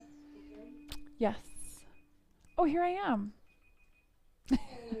Yes. Oh, here I am. Hey.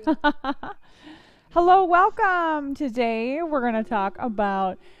 Hello, welcome. Today we're going to talk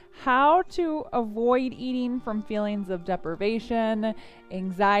about how to avoid eating from feelings of deprivation,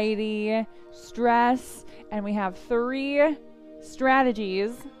 anxiety, stress, and we have three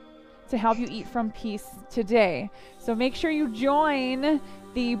strategies to help you eat from peace today. So make sure you join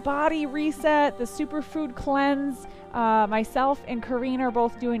the body reset, the superfood cleanse. Myself and Corrine are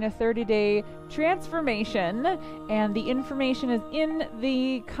both doing a 30-day transformation, and the information is in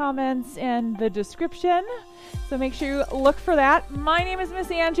the comments and the description. So make sure you look for that. My name is Miss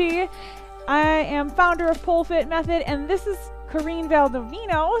Angie. I am founder of Pole Fit Method, and this is Corrine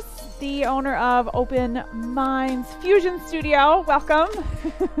Valdovinos, the owner of Open Minds Fusion Studio. Welcome.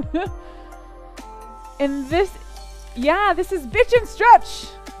 And this is bitch and stretch.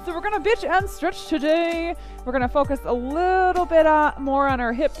 So we're gonna bitch and stretch today. We're gonna focus a little bit more on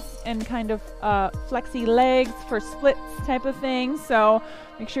our hips and kind of flexy legs for splits type of thing. So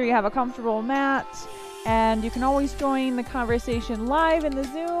make sure you have a comfortable mat, and you can always join the conversation live in the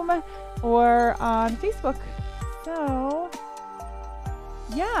Zoom or on Facebook. So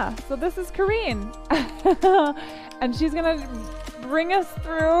this is Corrine, and she's gonna bring us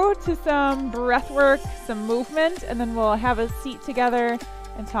through to some breath work, some movement, and then we'll have a seat together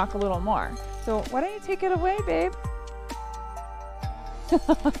and talk a little more. So why don't you take it away, babe?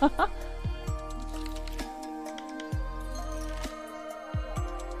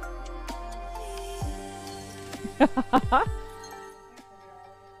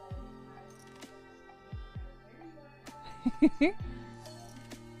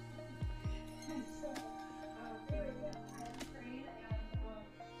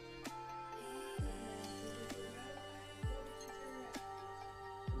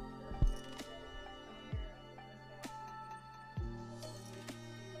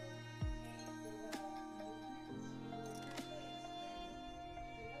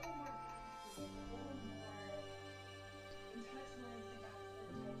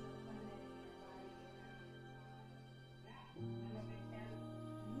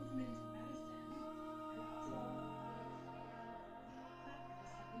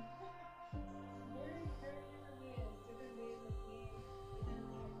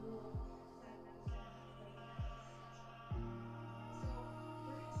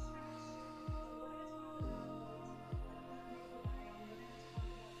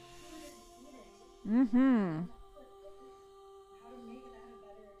 Mm-hmm.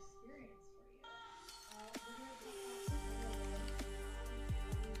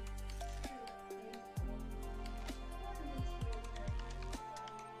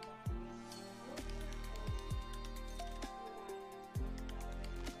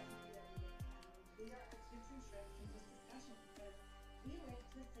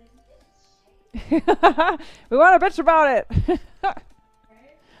 We want to bitch about it.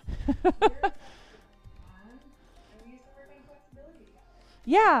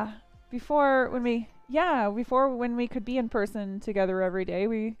 Yeah, before when we could be in person together every day,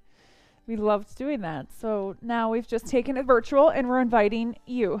 we loved doing that. So now we've just taken it virtual and we're inviting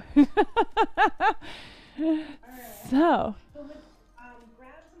you. So,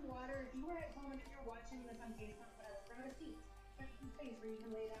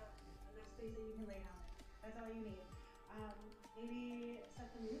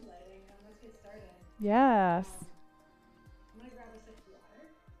 yes.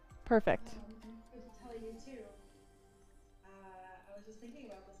 Perfect.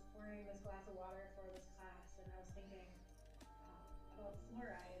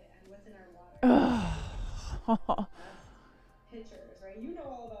 Ugh.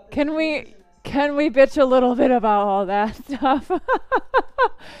 Can we bitch a little bit about all that stuff?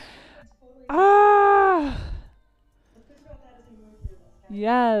 Ah,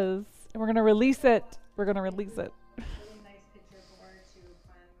 yes. And we're gonna release it. We're gonna release it.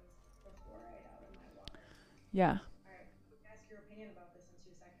 Yeah.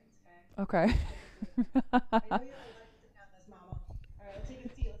 Okay.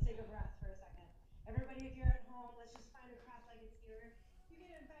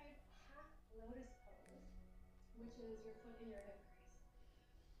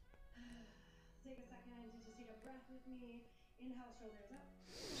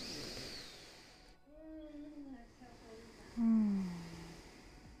 Hmm.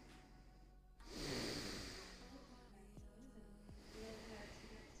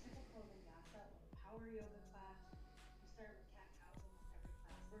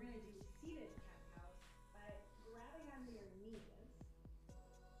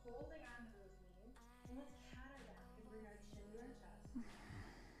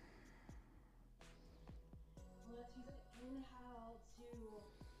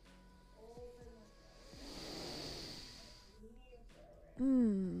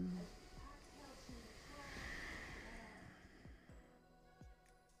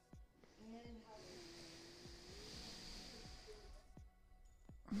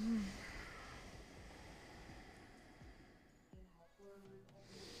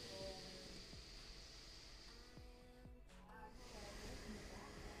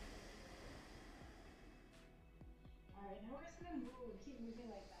 gonna move, keep moving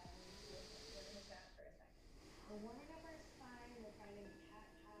like that, and then see if we're gonna stand for a second. We're warming up our spine. We're finding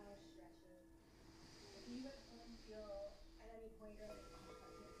cat-cow stretches. If you at home feel at any point you're like, oh, I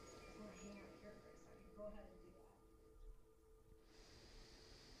can't, I just want to hang out here for a second, go ahead and do that.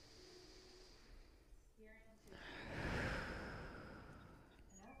 Experience your feet.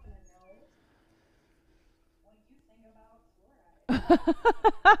 And I want to know what you think about fluoride.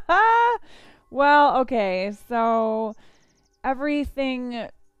 Well, okay, so everything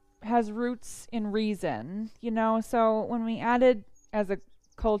has roots in reason, you know? So when we added, as a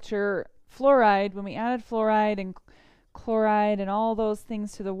culture, fluoride, when we added fluoride and chloride and all those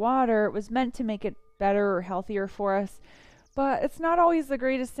things to the water, it was meant to make it better or healthier for us. But it's not always the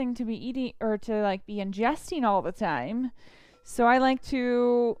greatest thing to be eating or to like be ingesting all the time. So I like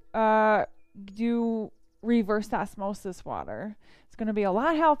to do reverse osmosis water. It's going to be a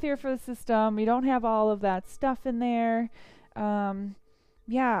lot healthier for the system. We don't have all of that stuff in there. Um,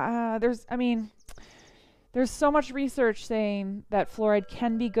 there's so much research saying that fluoride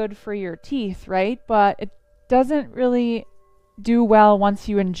can be good for your teeth, right? But it doesn't really do well once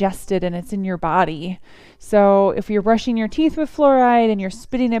you ingest it and it's in your body. So if you're brushing your teeth with fluoride and you're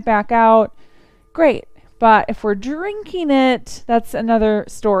spitting it back out, great. But if we're drinking it, that's another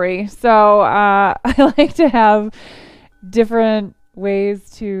story. So I like to have different ways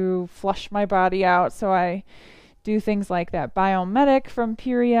to flush my body out. So I do things like that Biomedic from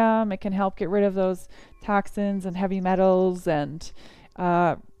Purium. It can help get rid of those toxins and heavy metals, and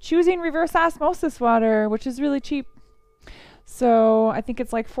choosing reverse osmosis water, which is really cheap. So I think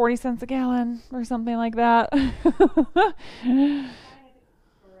it's like 40 cents a gallon or something like that.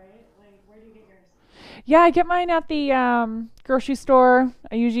 Yeah, I get mine at the grocery store.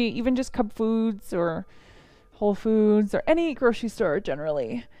 I usually, even just Cub Foods or Whole Foods or any grocery store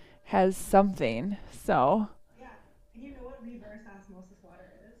generally has something. So Yeah. And you know what reverse osmosis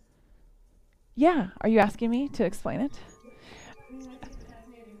water is? yeah, are you asking me to explain it? Yeah. I mean, I think it's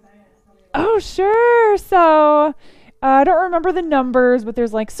fascinating science. Tell me about Oh, sure. So I don't remember the numbers, but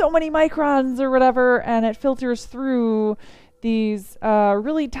there's like so many microns or whatever, and it filters through these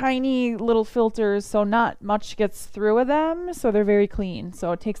really tiny little filters, so not much gets through with them. So they're very clean.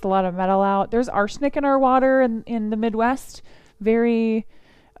 So it takes a lot of metal out. There's arsenic in our water in the Midwest, very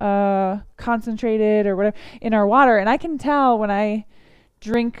concentrated or whatever in our water, and I can tell when I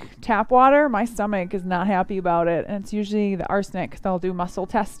drink tap water, my stomach is not happy about it, and it's usually the arsenic. So I'll do muscle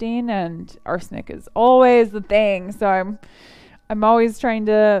testing, and arsenic is always the thing. So I'm always trying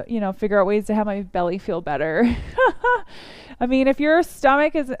to figure out ways to have my belly feel better. I mean, if your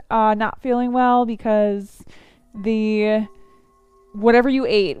stomach is not feeling well because the whatever you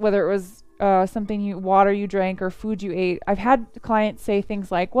ate, whether it was water you drank or food you ate, I've had clients say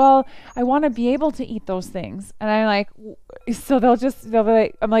things like, well, I want to be able to eat those things. And I'm like, so they'll be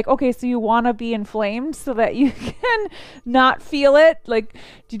like, I'm like, okay, so you want to be inflamed so that you can not feel it? Like,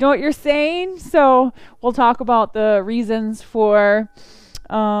 do you know what you're saying? So we'll talk about the reasons for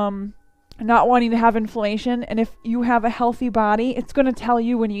not wanting to have inflammation. And if you have a healthy body, it's going to tell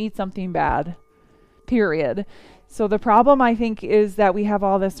you when you eat something bad, period. So the problem, I think, is that we have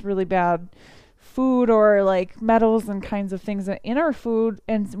all this really bad food or like metals and kinds of things in our food,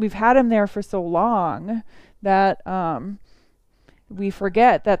 and we've had them there for so long that we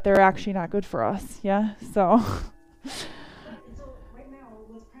forget that they're actually not good for us. Yeah, so. So right now,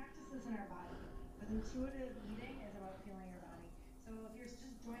 let's practice this in our body. Because intuitive eating is about feeling your body. So if you're just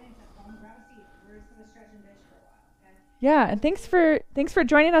joining us at home, grab a seat. We're just gonna stretch and ditch for a while, okay? Yeah, and thanks for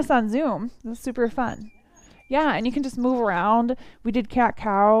joining us on Zoom. It was super fun. Yeah, and you can just move around. We did cat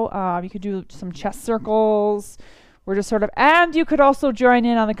cow. You could do some chest circles. We're just sort of, and you could also join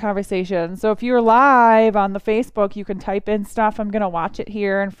in on the conversation. So if you're live on the Facebook, you can type in stuff. I'm going to watch it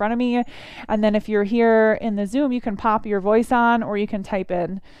here in front of me. And then if you're here in the Zoom, you can pop your voice on or you can type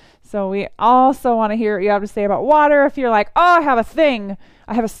in. So we also want to hear what you have to say about water. If you're like, oh, I have a thing.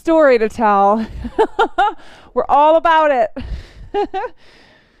 I have a story to tell. We're all about it.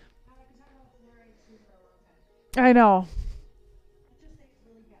 I know. Let's just say it's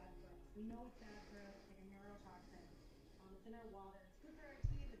really bad for us. We know it's bad for us. It's like a neurotoxin. It's in our water. It's good for our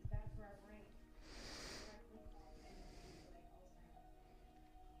teeth. It's bad for our brain. Directly cause anything like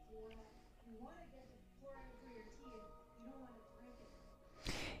Alzheimer's. If you want to get the fluoride through your teeth, you don't want to drink it.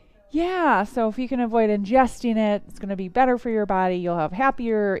 Yeah, so if you can avoid ingesting it, it's going to be better for your body. You'll have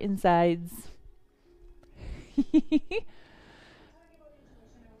happier insides.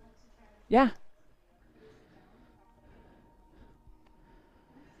 Yeah.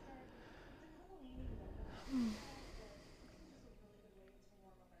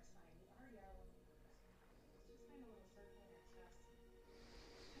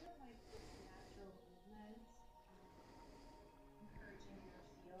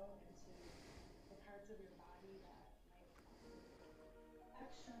 of your body that might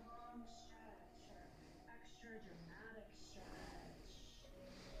extra long stretch or extra dramatic stretch.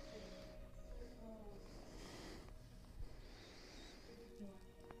 Big circles.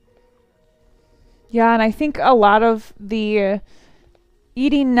 Yeah, and I think a lot of the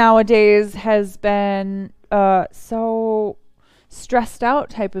eating nowadays has been so stressed out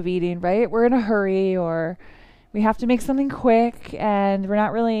type of eating, right? We're in a hurry or we have to make something quick and we're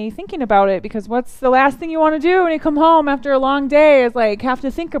not really thinking about it because what's the last thing you want to do when you come home after a long day is like have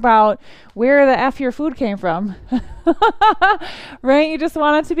to think about where the F your food came from. Right? You just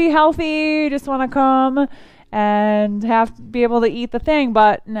want it to be healthy. You just want to come and have to be able to eat the thing.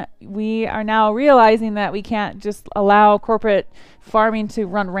 But we are now realizing that we can't just allow corporate farming to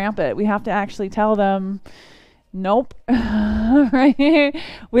run rampant. We have to actually tell them, nope. Right?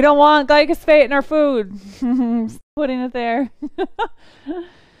 We don't want glyphosate in our food. Putting it there. Alright,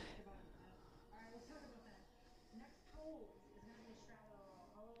 let's talk about that. Next poll is going to be straddle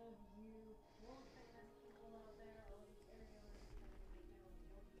all of you world famous people out there, all of you Arians, and I know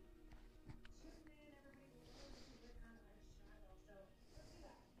nobody tuning in, everybody loves super content straddle. So let's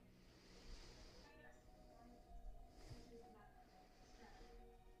do that. Fast one, which is not straddle.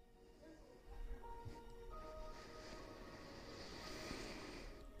 Here's what we're talking about.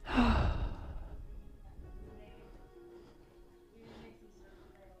 Today we're gonna make some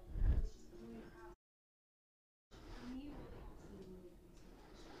survival, which is doing cross. For me, really helps me move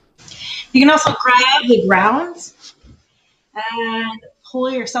these much. You can also grab the ground and pull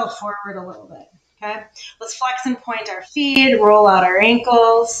yourself forward a little bit. Okay, let's flex and point our feet, roll out our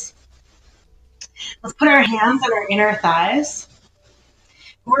ankles. Let's put our hands on our inner thighs.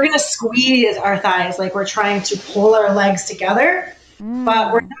 We're gonna squeeze our thighs like we're trying to pull our legs together,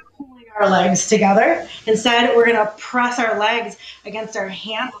 but we're not pulling our legs together. Instead, we're gonna press our legs against our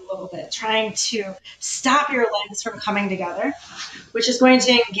hands a little bit, trying to stop your legs from coming together, which is going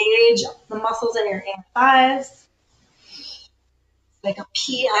to engage the muscles in your inner thighs. Like a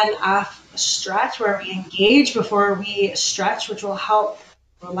PNF stretch where we engage before we stretch, which will help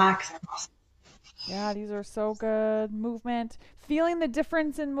relax our muscles. Yeah, these are so good. Movement, feeling the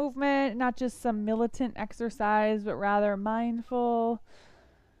difference in movement, not just some militant exercise, but rather mindful.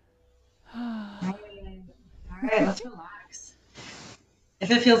 All right, let's relax. If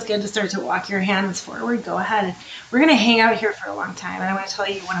it feels good to start to walk your hands forward, go ahead. We're going to hang out here for a long time, and I want to tell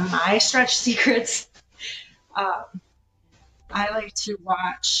you one of my stretch secrets. I like to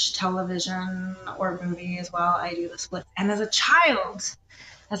watch television or movies while I do the splits. And as a child,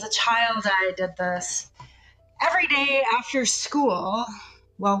 I did this every day after school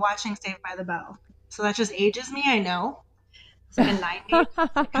while watching Saved by the Bell. So that just ages me, I know. It's like a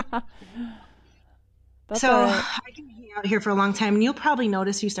 90s. That's So all right. I can hang out here for a long time, and you'll probably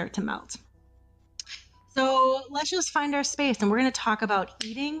notice you start to melt. So let's just find our space, and we're going to talk about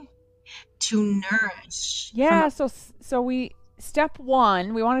eating to nourish. Yeah, so we step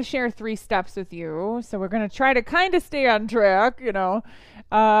 1, we want to share 3 steps with you. So we're going to try to kind of stay on track.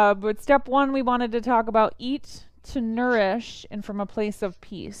 But step 1 we wanted to talk about eat to nourish and from a place of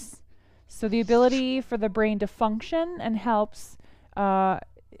peace. So the ability for the brain to function and helps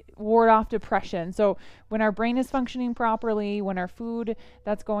ward off depression. So when our brain is functioning properly, when our food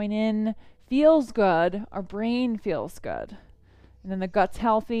that's going in feels good, our brain feels good. And then the gut's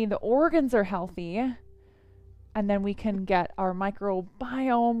healthy, the organs are healthy, and then we can get our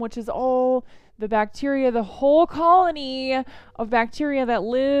microbiome, which is all the bacteria, the whole colony of bacteria that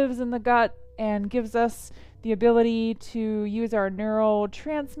lives in the gut and gives us the ability to use our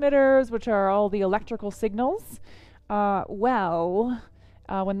neurotransmitters, which are all the electrical signals.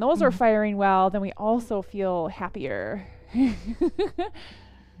 When those are firing well, then we also feel happier. Yeah,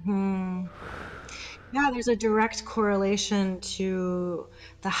 there's a direct correlation to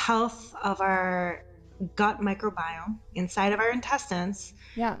the health of our gut microbiome inside of our intestines,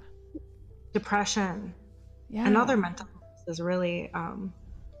 Yeah. depression, Yeah. and other mental illnesses, really.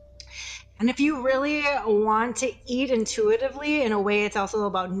 And if you really want to eat intuitively, in a way, it's also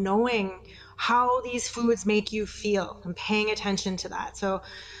about knowing how these foods make you feel and paying attention to that. So,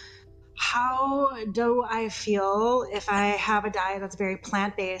 how do I feel if I have a diet that's very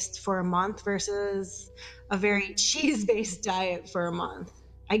plant based for a month versus a very cheese based diet for a month?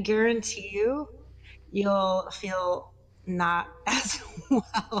 I guarantee you'll feel not as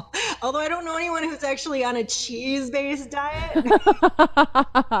well. Although I don't know anyone who's actually on a cheese based diet.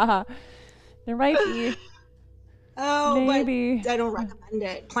 There might be. Oh, but Maybe. I don't recommend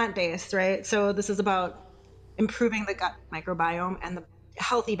it. Plant based, right? So this is about improving the gut microbiome and the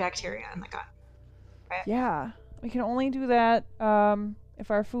healthy bacteria in the gut, right? Yeah. We can only do that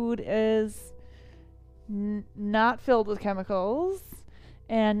if our food is not filled with chemicals,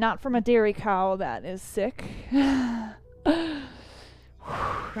 and not from a dairy cow that is sick.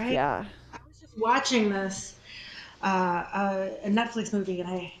 Right? Yeah. I was just watching this a Netflix movie, and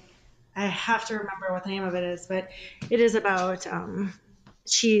I have to remember what the name of it is, but it is about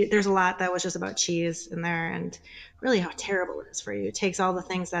cheese. There's a lot that was just about cheese in there, and really how terrible it is for you. It takes all the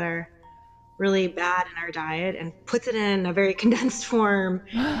things that are really bad in our diet and puts it in a very condensed form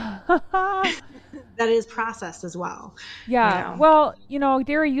that is processed as well. You Yeah. know. Well,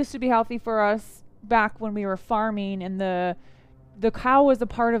 dairy used to be healthy for us back when we were farming, and the cow was a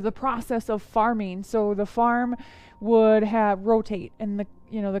part of the process of farming. So the farm would have rotate, and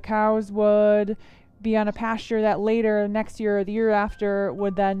the cows would be on a pasture that later next year or the year after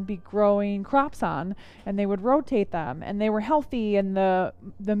would then be growing crops on, and they would rotate them, and they were healthy, and the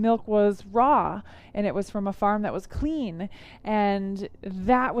milk was raw, and it was from a farm that was clean, and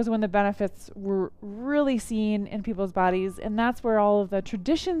that was when the benefits were really seen in people's bodies, and that's where all of the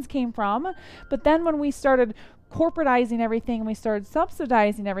traditions came from. But then when we started corporatizing everything, we started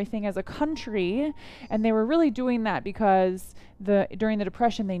subsidizing everything as a country, and they were really doing that because during the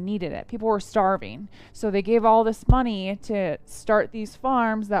Depression they needed it. People were starving, so they gave all this money to start these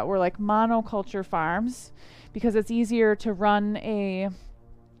farms that were like monoculture farms, because it's easier to run a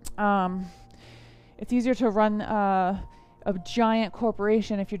giant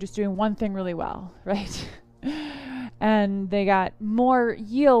corporation if you're just doing one thing really well, right? And they got more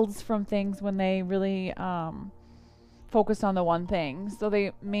yields from things when they really focused on the one thing. So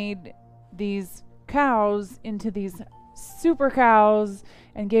they made these cows into these super cows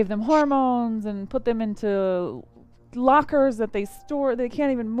and gave them hormones and put them into lockers that they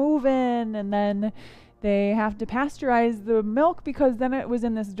can't even move in, and then they have to pasteurize the milk because then it was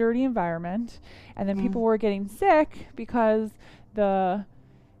in this dirty environment, and then people were getting sick because just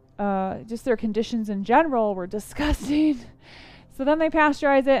their conditions in general were disgusting. So then they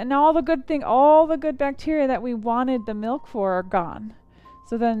pasteurize it, and now all the good bacteria that we wanted the milk for are gone.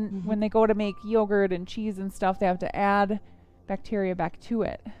 So then when they go to make yogurt and cheese and stuff, they have to add bacteria back to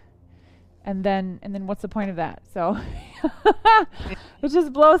it. And then what's the point of that? So it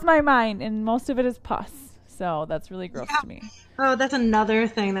just blows my mind, and most of it is pus. So that's really gross to me. Oh, that's another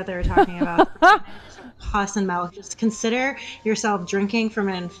thing that they were talking about. Pus and milk. Just consider yourself drinking from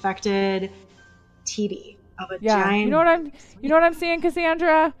an infected TD. Of a giant. You know what I'm seeing,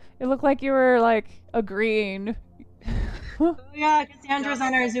 Cassandra? It looked like you were like agreeing. Oh, yeah, Cassandra's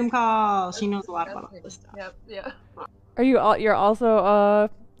on our Zoom call. She knows a lot about all this stuff. Yep, yeah. You're also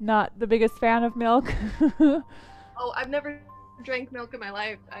not the biggest fan of milk? Oh, I've never drank milk in my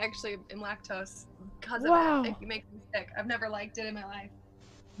life. I actually am lactose because of it. It makes me sick. I've never liked it in my life.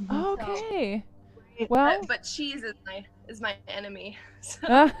 Okay. So, well, but cheese is my enemy.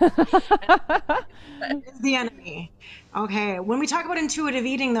 So. It's the enemy. Okay. When we talk about intuitive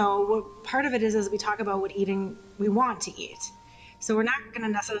eating, though, what part of it is we talk about what eating we want to eat. So we're not going to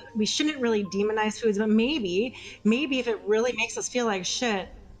necessarily, we shouldn't really demonize foods, but maybe if it really makes us feel like shit,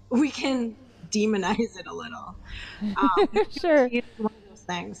 we can demonize it a little. Sure. It's one of those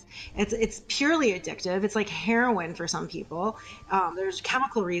things. It's purely addictive. It's like heroin for some people. There's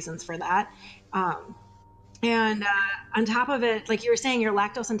chemical reasons for that. And on top of it, like you were saying, you're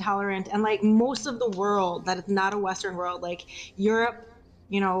lactose intolerant, and like most of the world that is not a Western world, like Europe,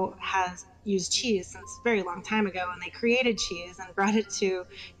 has used cheese since a very long time ago, and they created cheese and brought it to,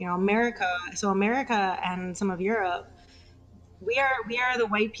 America. So America and some of Europe, we are the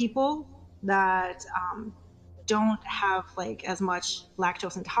white people that don't have like as much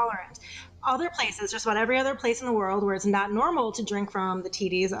lactose intolerance. Other places, just about every other place in the world where it's not normal to drink from the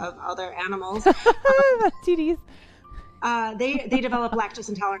TDs of other animals, TDs. They develop lactose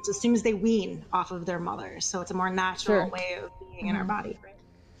intolerance as soon as they wean off of their mothers. So it's a more natural way of being in our body.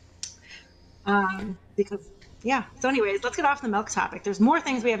 Because, yeah. So anyways, let's get off the milk topic. There's more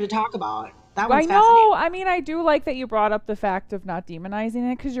things we have to talk about. That one's fascinating. I know. I mean, I do like that you brought up the fact of not demonizing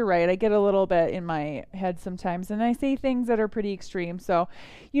it, because you're right. I get a little bit in my head sometimes, and I say things that are pretty extreme. So,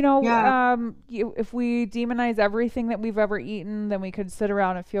 if we demonize everything that we've ever eaten, then we could sit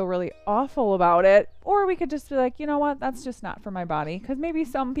around and feel really awful about it. Or we could just be like, you know what, that's just not for my body. Because maybe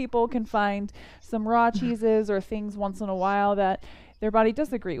some people can find some raw cheeses or things once in a while that their body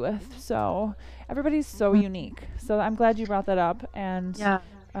does agree with. So everybody's so unique. So I'm glad you brought that up. And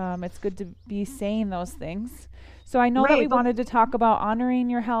it's good to be saying those things. So I know that we wanted to talk about honoring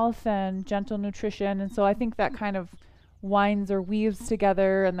your health and gentle nutrition. And so I think that kind of winds or weaves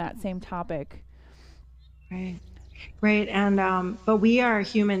together in that same topic. Right. And, but we are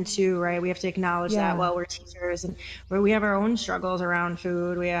human too, right? We have to acknowledge that while we're teachers, and where we have our own struggles around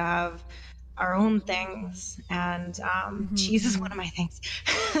food. We have our own things, and cheese is one of my things.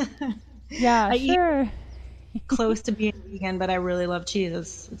 Yeah, I sure. eat close to being vegan, but I really love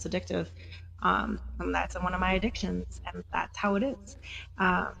cheese. It's addictive. And that's one of my addictions, and that's how it is.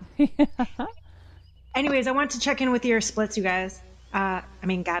 Anyways, I want to check in with your splits, you guys. I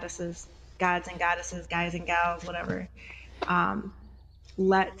mean, goddesses, gods and goddesses, guys and gals, whatever.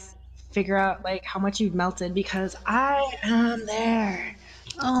 Let's figure out like how much you've melted, because I am there.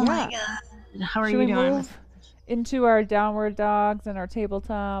 Oh my God. How are Should you we doing? move into our downward dogs and our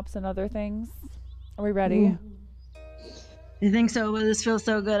tabletops and other things? Are we ready? I think so, but this feels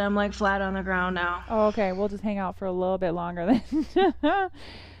so good. I'm like flat on the ground now. Oh, okay. We'll just hang out for a little bit longer then.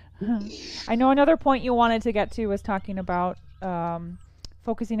 I know another point you wanted to get to was talking about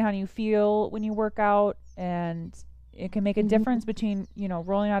focusing on how you feel when you work out, and it can make a difference between, you know,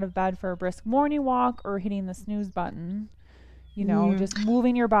 rolling out of bed for a brisk morning walk or hitting the snooze button. You know, just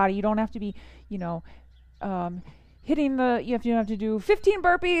moving your body. You don't have to be, you know, hitting the, you have to do 15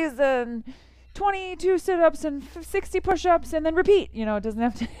 burpees and 22 sit-ups and 60 push-ups and then repeat. You know, it doesn't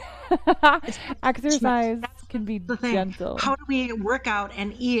have to. Exercise can be gentle. How do we work out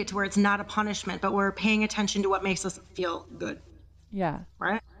and eat where it's not a punishment, but we're paying attention to what makes us feel good? Yeah.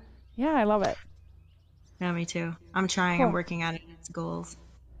 Right? Yeah, I love it. Yeah, me too. I'm trying. Cool. I'm working on it. It's goals.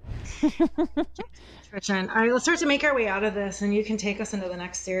 Nutrition. All right, let's start to make our way out of this, and you can take us into the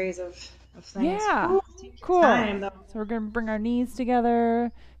next series of things. Yeah. Ooh, Cool. time, So we're going to bring our knees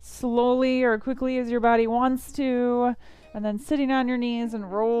together slowly or quickly as your body wants to, and then sitting on your knees and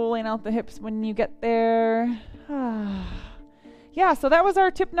rolling out the hips when you get there. Yeah, so that was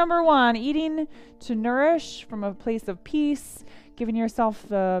our tip number 1, eating to nourish from a place of peace, giving yourself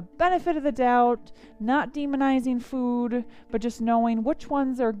the benefit of the doubt, not demonizing food, but just knowing which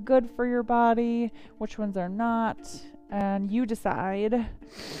ones are good for your body, which ones are not, and you decide.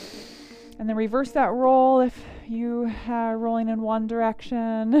 And then reverse that roll if you are rolling in one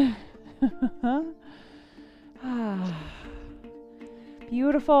direction.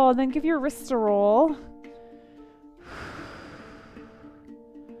 Beautiful. And then give your wrists a roll.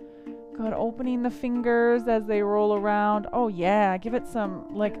 Good. Opening the fingers as they roll around. Oh yeah, give it some,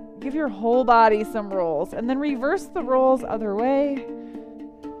 give your whole body some rolls. And then reverse the rolls other way.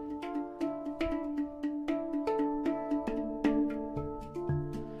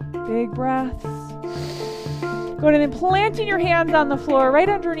 Big breaths. Good, and then planting your hands on the floor right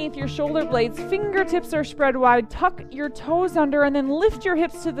underneath your shoulder blades. Fingertips are spread wide. Tuck your toes under and then lift your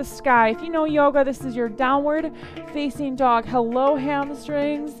hips to the sky. If you know yoga, this is your downward facing dog. Hello,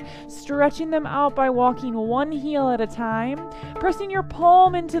 hamstrings. Stretching them out by walking one heel at a time. Pressing your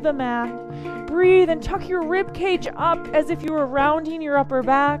palm into the mat. Breathe and tuck your rib cage up as if you were rounding your upper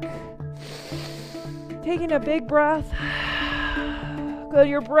back. Taking a big breath. Good.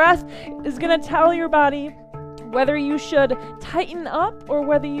 Your breath is going to tell your body whether you should tighten up or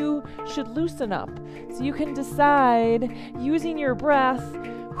whether you should loosen up. So you can decide using your breath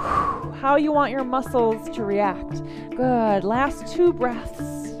how you want your muscles to react. Good. Last 2 breaths.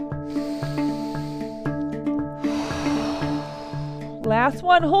 Last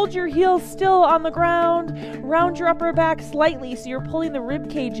one. Hold your heels still on the ground. Round your upper back slightly so you're pulling the rib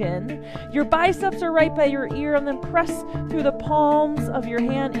cage in. Your biceps are right by your ear, and then press through the palms of your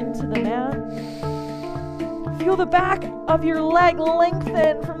hand into the mat. Feel the back of your leg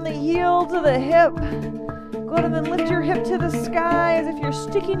lengthen from the heel to the hip. Good, and then lift your hip to the sky as if you're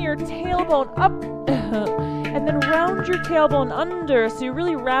sticking your tailbone up. And then round your tailbone under, so you're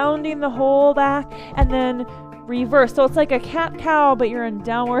really rounding the whole back, and then reverse. So it's like a cat-cow, but you're in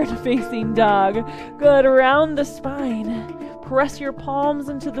downward facing dog. Good, around the spine. Press your palms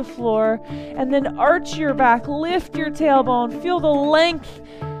into the floor, and then arch your back. Lift your tailbone. Feel the length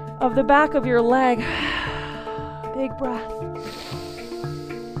of the back of your leg. Big breath.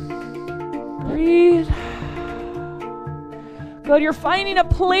 Breathe. Good. You're finding a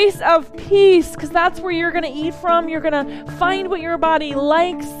place of peace because that's where you're going to eat from. You're going to find what your body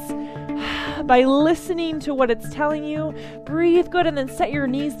likes by listening to what it's telling you. Breathe. Good. And then set your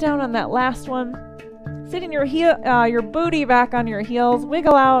knees down on that last one. Sitting your booty back on your heels.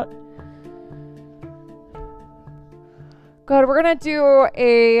 Wiggle out. Good. We're going to do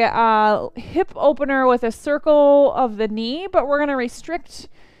a hip opener with a circle of the knee, but we're going to restrict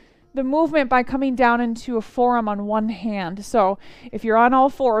the movement by coming down into a forearm on one hand. So if you're on all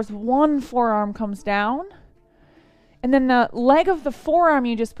fours, one forearm comes down, and then the leg of the forearm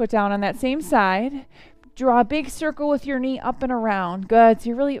you just put down on that same side. Draw a big circle with your knee up and around. Good. So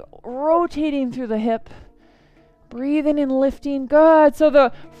you're really rotating through the hip. Breathing and lifting. Good. So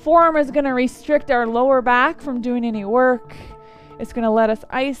the forearm is going to restrict our lower back from doing any work. It's going to let us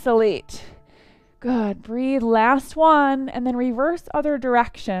isolate Good. Breathe. Last one. And then reverse other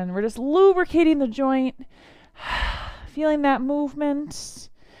direction. We're just lubricating the joint, feeling that movement,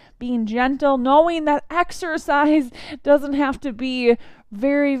 being gentle, knowing that exercise doesn't have to be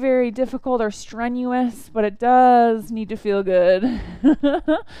very, very difficult or strenuous, but it does need to feel good.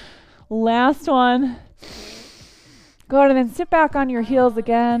 Last one. Good. And then sit back on your heels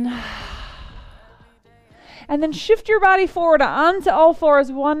again. And then shift your body forward onto all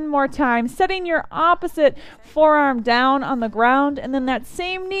fours one more time, setting your opposite forearm down on the ground. And then that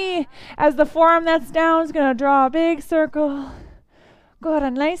same knee as the forearm that's down is going to draw a big circle. Good,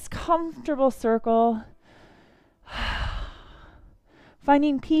 a nice comfortable circle.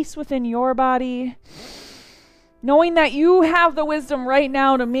 Finding peace within your body. Knowing that you have the wisdom right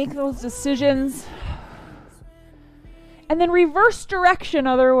now to make those decisions. And then reverse direction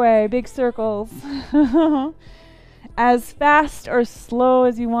other way, big circles. As fast or slow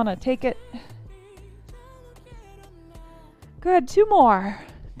as you want to take it. Good, 2 more.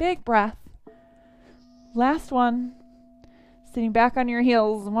 Big breath. Last one. Sitting back on your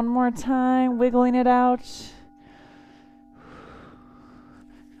heels one more time, wiggling it out.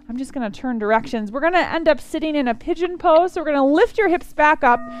 I'm just going to turn directions. We're going to end up sitting in a pigeon pose. So we're going to lift your hips back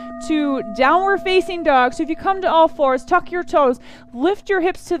up to downward facing dog. So if you come to all fours, tuck your toes, lift your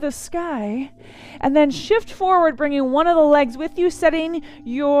hips to the sky, and then shift forward, bringing one of the legs with you, setting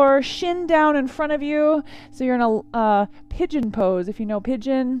your shin down in front of you. So you're in a pigeon pose. If you know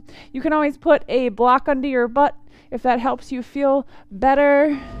pigeon, you can always put a block under your butt if that helps you feel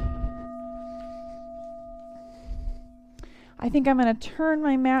better. I think I'm going to turn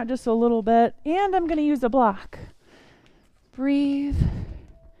my mat just a little bit, and I'm going to use a block. Breathe.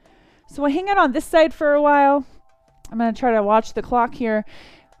 So we'll hang out on this side for a while. I'm going to try to watch the clock here.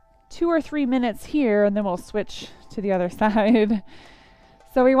 2 or 3 minutes here, and then we'll switch to the other side.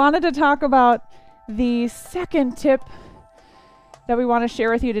 So we wanted to talk about the second tip that we want to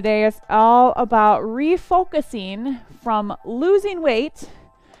share with you today. Is all about refocusing from losing weight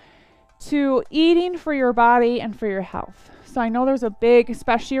to eating for your body and for your health. So I know there's a big,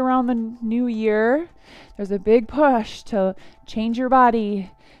 especially around the new year, there's a big push to change your body,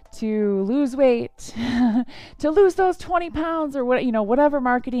 to lose weight, to lose those 20 pounds or what, whatever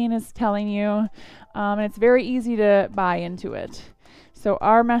marketing is telling you. And it's very easy to buy into it. So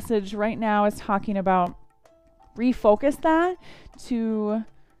our message right now is talking about refocus that to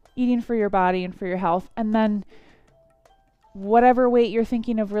eating for your body and for your health. And then whatever weight you're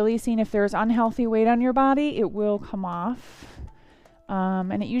thinking of releasing, if there's unhealthy weight on your body, it will come off.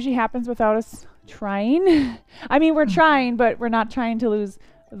 And it usually happens without us trying. I mean, we're trying, but we're not trying to lose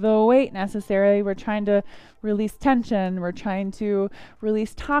the weight necessarily. We're trying to release tension. We're trying to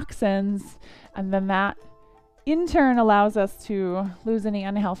release toxins. And then that in turn allows us to lose any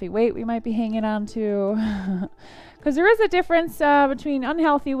unhealthy weight we might be hanging on to. Because there is a difference between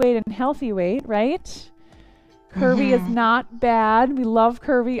unhealthy weight and healthy weight, right? Curvy is not bad. We love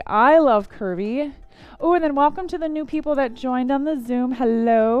curvy. I love curvy. Oh, and then welcome to the new people that joined on the Zoom.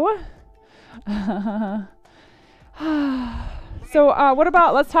 Hello. So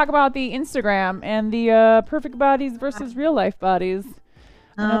let's talk about the Instagram and the perfect bodies versus real life bodies.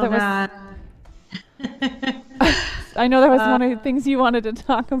 I know that was one of the things you wanted to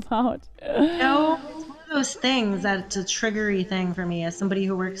talk about. No, it's one of those things that's a triggery thing for me as somebody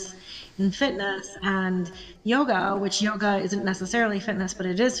who works in fitness and yoga, which yoga isn't necessarily fitness, but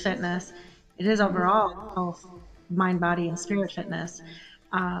it is fitness. It is overall both mind, body, and spirit fitness.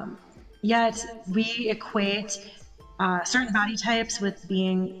 Yet we equate certain body types with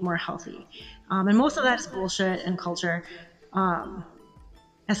being more healthy. And most of that is bullshit and culture.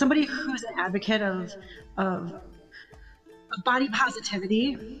 As somebody who's an advocate of body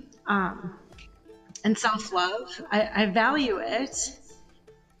positivity and self-love, I value it.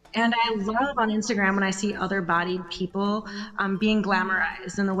 And I love on Instagram when I see other bodied people being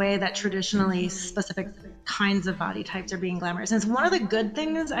glamorized in the way that traditionally specific kinds of body types are being glamorized. And it's one of the good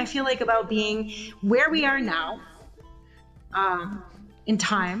things I feel like about being where we are now in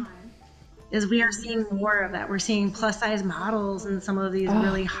time is we are seeing more of that. We're seeing plus size models in some of these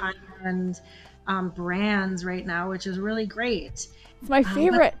really high-end brands right now, which is really great. It's my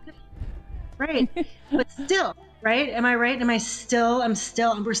favorite. Right. But still, right? Am I right? We're still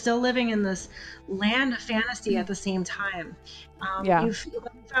living in this land of fantasy at the same time. You've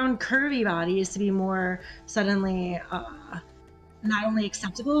found curvy bodies to be more suddenly not only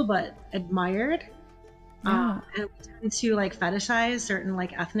acceptable, but admired. And we tend to fetishize certain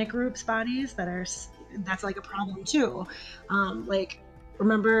ethnic groups' bodies that's a problem too.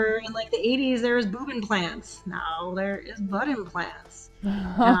 Remember in the 80s, there was boob implants. Now there is butt implants.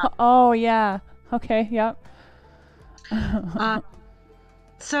 Oh yeah. Okay. Yep.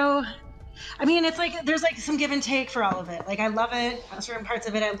 So, I mean, it's like there's like some give and take for all of it. Like I love it, certain parts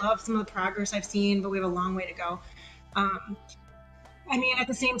of it. I love some of the progress I've seen, but we have a long way to go. Um, I mean, at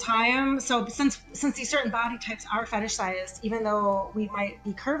the same time, so since these certain body types are fetishized, even though we might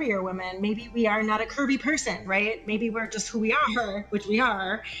be curvier women, maybe we are not a curvy person, right? Maybe we're just who we are, which we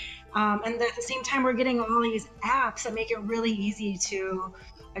are. And at the same time, we're getting all these apps that make it really easy to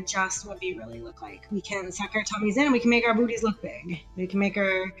adjust what we really look like. We can suck our tummies in, and we can make our booties look big. We can make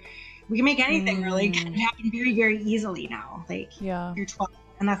anything really happen very, very easily now. Like you're 12,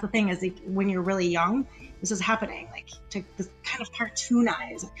 and that's the thing is like, when you're really young, this is happening. Like to this kind of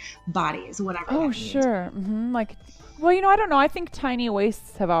cartoonized bodies, whatever. Oh, sure. Like, well, I don't know. I think tiny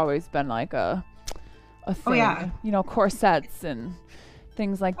waists have always been like a thing. Oh yeah. Corsets and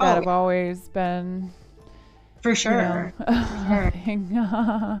things like that have always been. For sure.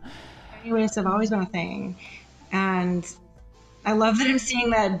 Tiny waists have always been a thing, and I love that I'm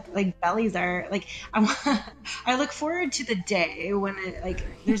seeing that like bellies are like I look forward to the day when it like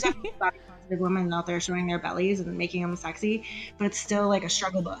there's definitely body positive women out there showing their bellies and making them sexy, but it's still like a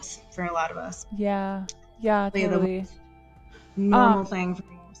struggle bus for a lot of us. Yeah, totally. Normal thing for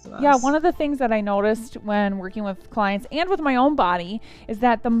most of us. Yeah, one of the things that I noticed when working with clients and with my own body is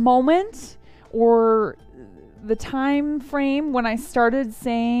that the moment or the time frame when I started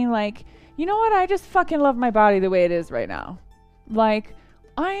saying like, you know what, I just fucking love my body the way it is right now. Like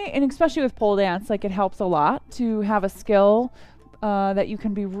and especially with pole dance, like it helps a lot to have a skill that you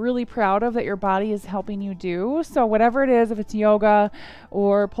can be really proud of that your body is helping you do. So whatever it is, if it's yoga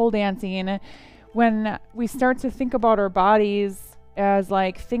or pole dancing, when we start to think about our bodies as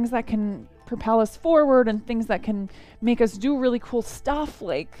like things that can propel us forward and things that can make us do really cool stuff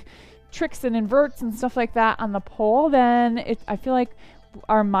like tricks and inverts and stuff like that on the pole, then I feel like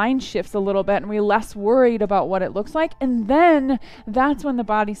our mind shifts a little bit and we're less worried about what it looks like, and then that's when the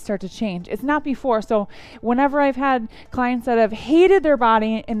bodies start to change. It's not before. So whenever I've had clients that have hated their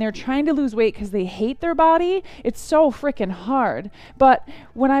body and they're trying to lose weight because they hate their body, it's so freaking hard. But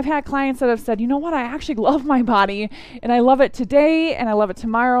when I've had clients that have said, you know what, I actually love my body and I love it today and I love it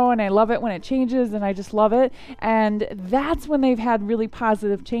tomorrow and I love it when it changes and I just love it, and that's when they've had really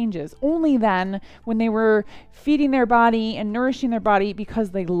positive changes. Only then, when they were feeding their body and nourishing their body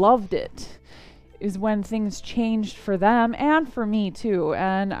because they loved it, is when things changed for them and for me too.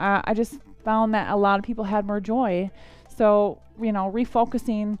 And I just found that a lot of people had more joy. So,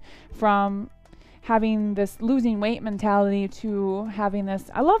 refocusing from having this losing weight mentality to having this,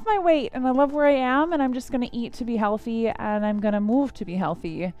 I love my weight and I love where I am and I'm just going to eat to be healthy and I'm going to move to be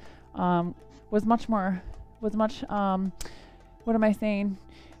healthy, was much, what am I saying?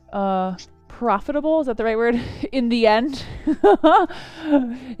 Profitable, is that the right word? In the end.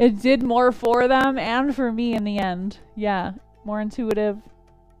 It did more for them and for me in the end. Yeah, more intuitive.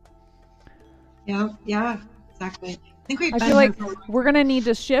 Yeah, exactly. I feel like we're gonna need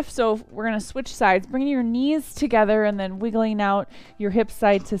to shift, so we're gonna switch sides, bringing your knees together and then wiggling out your hips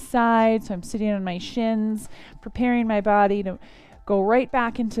side to side. So I'm sitting on my shins, preparing my body to go right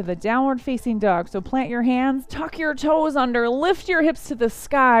back into the downward facing dog. So plant your hands, tuck your toes under, lift your hips to the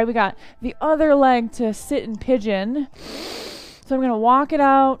sky. We got the other leg to sit in pigeon. So I'm going to walk it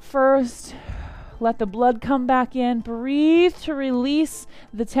out first. Let the blood come back in. Breathe to release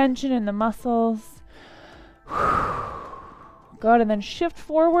the tension in the muscles. Good, and then shift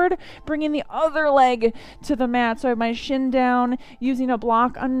forward, bringing the other leg to the mat. So I have my shin down, using a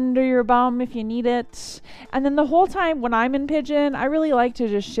block under your bum if you need it. And then the whole time when I'm in pigeon, I really like to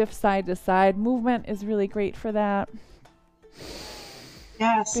just shift side to side. Movement is really great for that.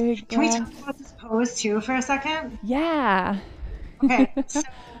 Yes. Can we talk about this pose too for a second? Yeah. Okay. So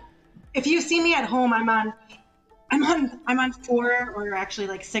if you see me at home, I'm on 4 or actually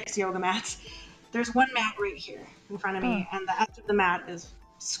like 6 yoga mats. There's one mat right here in front of me, and the edge of the mat is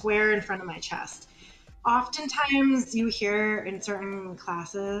square in front of my chest. Oftentimes you hear in certain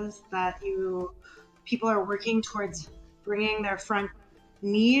classes that people are working towards bringing their front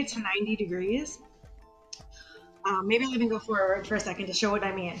knee to 90 degrees. Maybe I'll even go forward for a second to show what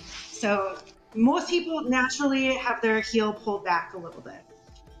I mean. So most people naturally have their heel pulled back a little bit.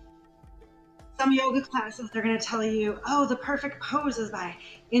 Some yoga classes, they're going to tell you, oh, the perfect pose is by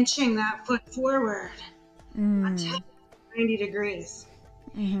inching that foot forward until 90 degrees.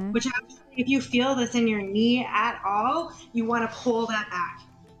 Which actually, if you feel this in your knee at all, you want to pull that back.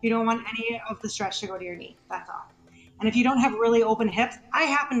 You don't want any of the stretch to go to your knee. That's all. And if you don't have really open hips, I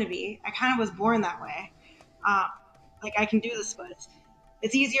kind of was born that way. Like I can do the splits.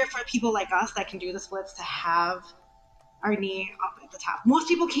 It's easier for people like us that can do the splits to have our knee up at the top. Most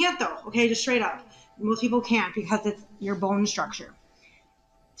people can't though, okay, just straight up. Most people can't because it's your bone structure.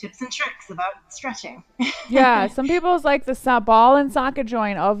 Tips and tricks about stretching. Yeah, some people's like the ball and socket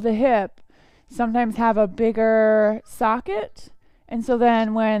joint of the hip sometimes have a bigger socket. And so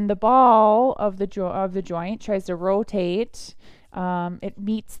then when the ball of the joint tries to rotate, it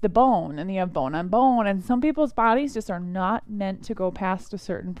meets the bone, and you have bone on bone. And some people's bodies just are not meant to go past a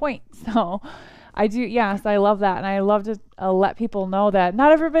certain point. So I do, yes, I love that. And I love to let people know that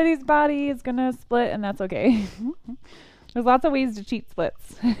not everybody's body is going to split, and that's okay. There's lots of ways to cheat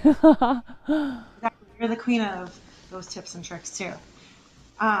splits. Exactly. You're the queen of those tips and tricks too.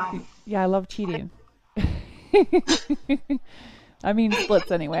 Yeah, I love cheating. I mean splits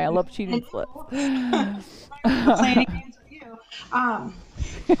anyway. I love cheating splits. Playing games with you. All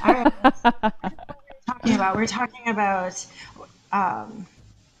right. We're talking about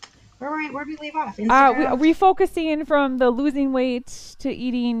where we leave off? Refocusing from the losing weight to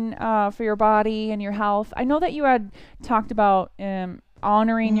eating for your body and your health. I know that you had talked about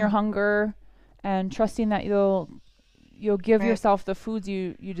honoring your hunger and trusting that you'll give yourself the foods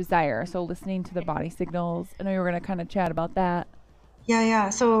you desire. So listening to the body signals. I know you were going to kind of chat about that. Yeah.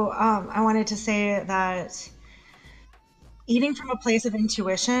 So I wanted to say that eating from a place of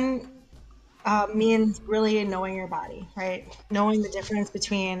intuition means really knowing your body, right? Knowing the difference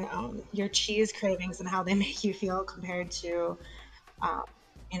between your cheese cravings and how they make you feel compared to,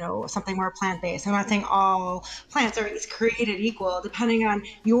 something more plant-based. I'm not saying all plants are created equal. Depending on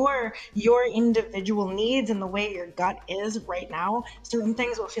your individual needs and the way your gut is right now, certain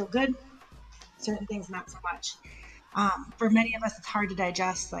things will feel good, certain things not so much. For many of us, it's hard to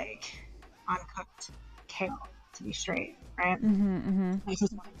digest like uncooked kale, to be straight. Right? That's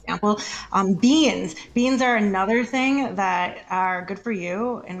just one example. Beans are another thing that are good for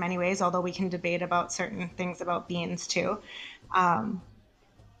you in many ways, although we can debate about certain things about beans too.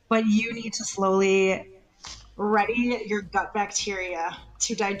 But you need to slowly ready your gut bacteria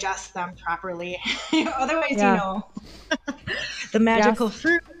to digest them properly. Otherwise, the magical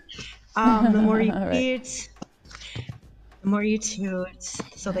fruit, the more you eat, the more you toot,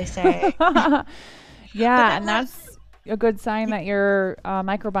 so they say. Yeah, and that's a good sign that your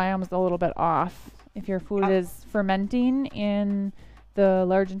microbiome is a little bit off. If your food is fermenting in the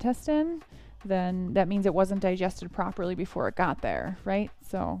large intestine, then that means it wasn't digested properly before it got there, right?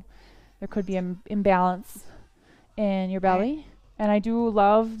 So there could be an imbalance in your belly. And I do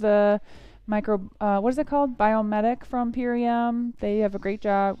love the what is it called? Biomedic from Purium. They have a great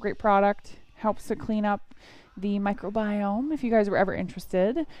job, great product, helps to clean up the microbiome, if you guys were ever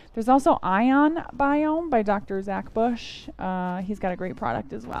interested. There's also Ion Biome by Dr. Zach Bush. He's got a great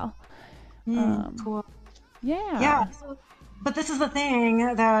product as well. Cool. Yeah. But this is the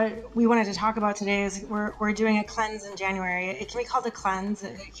thing that we wanted to talk about today is we're doing a cleanse in January. It can be called a cleanse.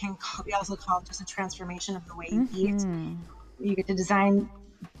 It can be also called just a transformation of the way you eat. You get to design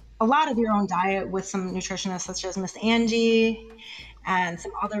a lot of your own diet with some nutritionists such as Miss Angie and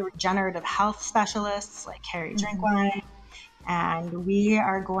some other regenerative health specialists like Carrie Drinkwine. And we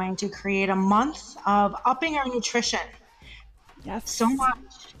are going to create a month of upping our nutrition. Yes. So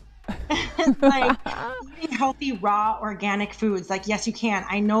much. Like eating healthy, raw, organic foods. Like, yes, you can.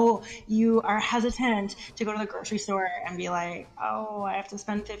 I know you are hesitant to go to the grocery store and be like, oh, I have to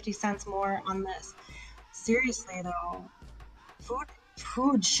spend 50 cents more on this. Seriously, though,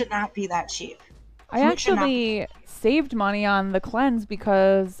 food should not be that cheap. I actually saved money on the cleanse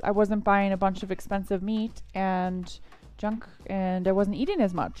because I wasn't buying a bunch of expensive meat and junk, and I wasn't eating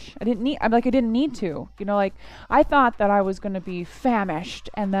as much. I didn't need to. I thought that I was going to be famished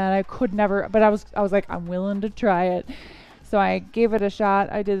and that I could never, but I was like, I'm willing to try it. So I gave it a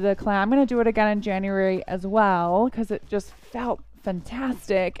shot. I did the cleanse. I'm going to do it again in January as well because it just felt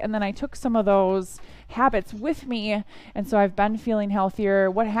fantastic. And then I took some of those habits with me, and so I've been feeling healthier.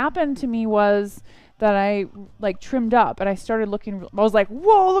 What happened to me was that I trimmed up, and I started looking, I was like,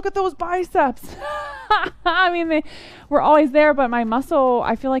 whoa, look at those biceps. I mean, they were always there, but my muscle,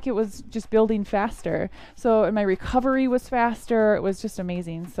 I feel like it was just building faster. So and my recovery was faster. It was just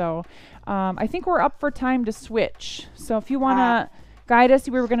amazing. So I think we're up for time to switch. So if you want to guide us,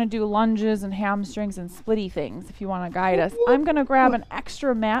 we were going to do lunges and hamstrings and splitty things. If you want to guide us, I'm going to grab an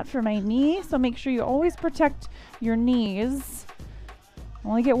extra mat for my knee. So make sure you always protect your knees.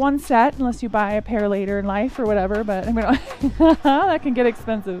 Only get one set unless you buy a pair later in life or whatever, but I'm gonna that can get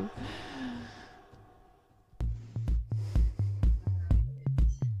expensive.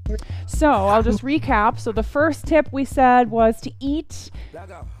 So I'll just recap. So the first tip we said was to eat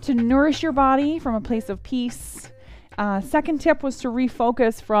to nourish your body from a place of peace. Second tip was to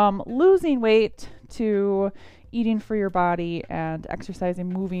refocus from losing weight to eating for your body and exercising,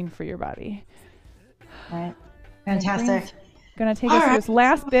 moving for your body. Right. Fantastic. Going to take us to this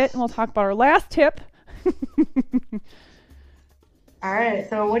last bit, and we'll talk about our last tip. All right.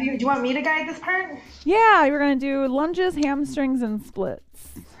 So what do you want me to guide this part? Yeah, we're going to do lunges, hamstrings, and splits.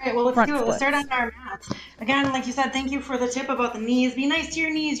 All right. Well, let's Front do it. Let's splits. start on our mats. Again, like you said, thank you for the tip about the knees. Be nice to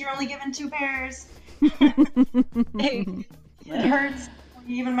your knees. You're only given 2 pairs. Hey, it hurts when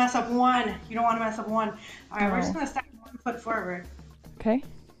you even mess up one. You don't want to mess up one. All right. We're just going to step 1 foot forward. Okay.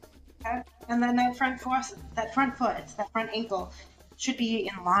 Okay. And then that front foot, that front ankle should be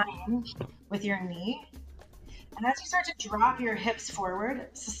in line with your knee. And as you start to drop your hips forward,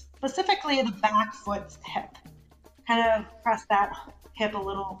 specifically the back foot's hip, kind of press that hip a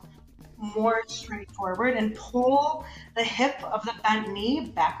little more straight forward and pull the hip of the bent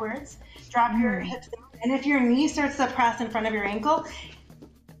knee backwards. Drop your hips down. And if your knee starts to press in front of your ankle,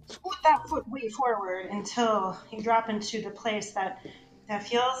 scoot that foot way forward until you drop into the place that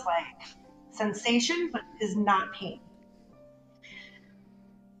feels like sensation but is not pain.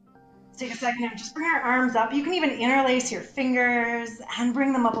 Let's take a second and just bring our arms up. You can even interlace your fingers and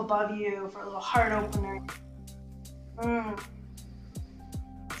bring them up above you for a little heart opener.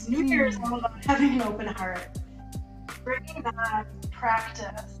 New Year is all about having an open heart. Bringing that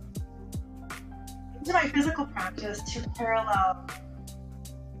practice into my physical practice to parallel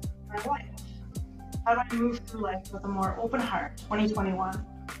my life. How do I move through life with a more open heart? 2021.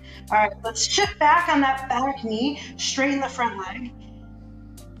 All right, let's shift back on that back knee, straighten the front leg.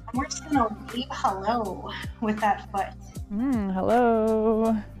 And we're just going to wave hello with that foot.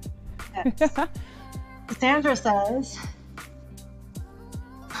 Hello. Yes. Sandra says,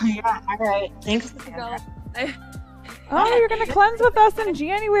 yeah, all right. Thanks, Sandra. Oh, you're going to cleanse with us in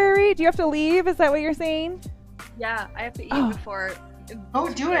January. Do you have to leave? Is that what you're saying? Yeah, I have to eat before.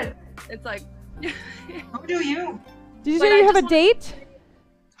 Oh, do it. It's like. How do you? Did you say you have a date?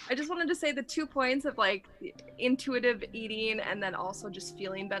 I just wanted to say the 2 points of like intuitive eating and then also just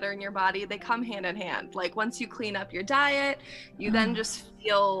feeling better in your body, they come hand in hand. Like once you clean up your diet, you then just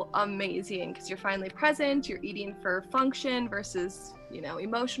feel amazing because you're finally present, you're eating for function versus, you know,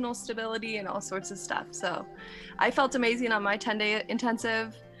 emotional stability and all sorts of stuff. So I felt amazing on my 10-day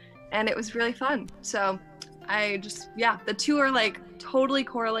intensive and it was really fun. So I just, yeah, the two are like totally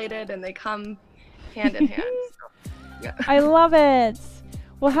correlated and they come hand in hand. So, yeah. I love it.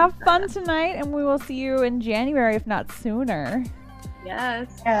 Well, have fun tonight, and we will see you in January, if not sooner.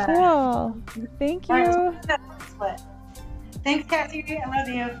 Yes. Yeah. Cool. Thank you. Thanks, Cassie. I love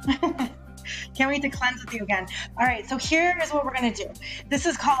you. Can't wait to cleanse with you again. All right, so here is what we're going to do. This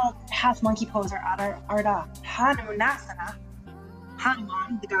is called half monkey pose or Ardha Hanumanasana.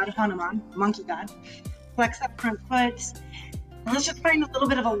 Hanuman, the god of Hanuman, monkey god. Flex that front foot. And let's just find a little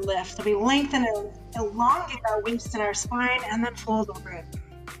bit of a lift. So we lengthen and elongate our waist and our spine and then fold over it.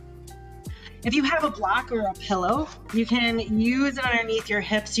 If you have a block or a pillow, you can use it underneath your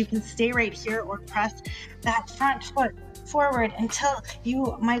hips. You can stay right here or press that front foot forward until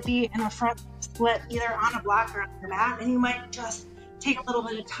you might be in a front split either on a block or on your mat, and you might just take a little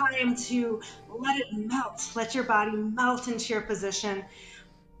bit of time to let it melt, let your body melt into your position.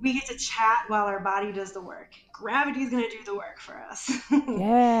 We get to chat while our body does the work. Gravity is going to do the work for us.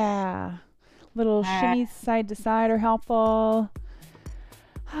 Yeah. Little shimmies side to side are helpful.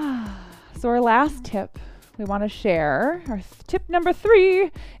 So our last tip we want to share, our tip number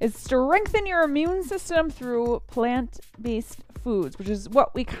 3 is strengthen your immune system through plant-based foods, which is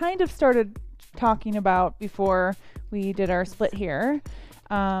what we kind of started talking about before we did our split here.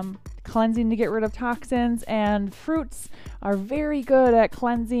 Cleansing to get rid of toxins, and fruits are very good at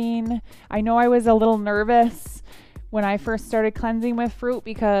cleansing. I know I was a little nervous when I first started cleansing with fruit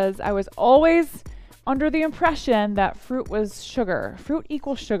because I was always under the impression that fruit was sugar. Fruit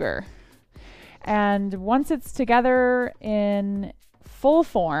equals sugar. And once it's together in full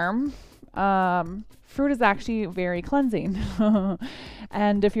form, fruit is actually very cleansing.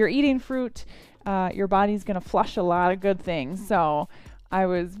 And if you're eating fruit, your body's going to flush a lot of good things. So I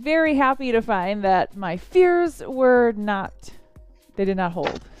was very happy to find that my fears were not, they did not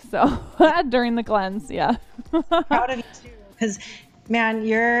hold. So during the cleanse, yeah. Proud of you too, because man,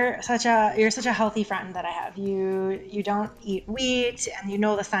 you're such a healthy friend that I have. You don't eat wheat, and you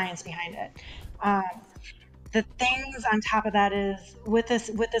know the science behind it. The things on top of that is with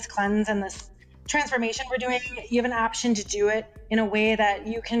this cleanse and this transformation we're doing, you have an option to do it in a way that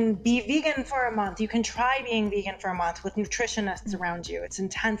you can be vegan for a month. You can try being vegan for a month with nutritionists around you. It's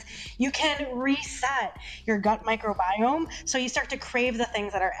intense. You can reset your gut microbiome so you start to crave the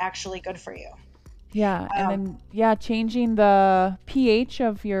things that are actually good for you. Yeah, and then changing the pH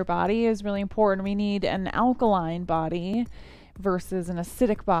of your body is really important. We need an alkaline body versus an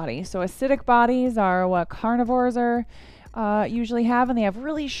acidic body. So acidic bodies are what carnivores are usually have, and they have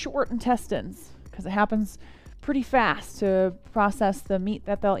really short intestines because it happens pretty fast to process the meat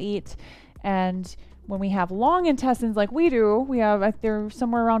that they'll eat. And when we have long intestines like we do, we have they're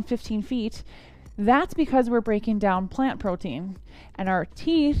somewhere around 15 feet. That's because we're breaking down plant protein, and our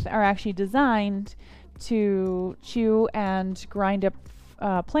teeth are actually designed to chew and grind up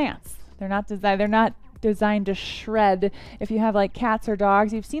plants. They're not designed to shred. If you have like cats or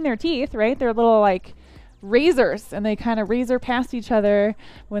dogs, you've seen their teeth, right? They're little like razors, and they kind of razor past each other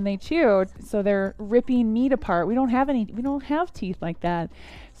when they chew. So they're ripping meat apart. We don't have teeth like that.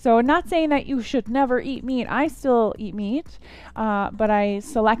 So not saying that you should never eat meat. I still eat meat, but I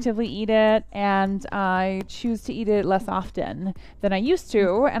selectively eat it, and I choose to eat it less often than I used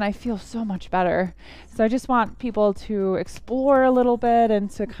to, and I feel so much better. So I just want people to explore a little bit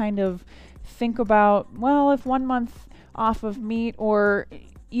and to kind of think about, well, if 1 month off of meat, or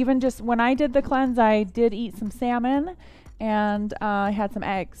even just when I did the cleanse, I did eat some salmon, and I had some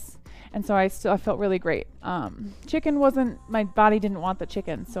eggs. And so I felt really great. Chicken my body didn't want the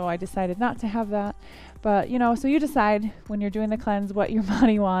chicken, so I decided not to have that. But, so you decide when you're doing the cleanse what your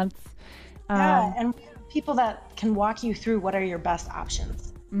body wants. Yeah, and people that can walk you through what are your best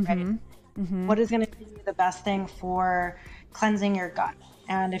options, right? Mm-hmm. What is going to be the best thing for cleansing your gut?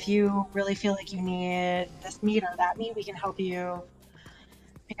 And if you really feel like you need this meat or that meat, we can help you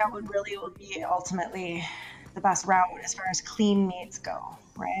pick out what really will be ultimately the best route as far as clean meats go,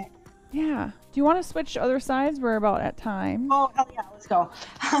 right? Yeah. Do you want to switch other sides? We're about at time. Oh, hell yeah, let's go.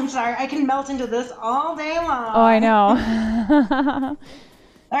 I'm sorry, I can melt into this all day long. Oh, I know.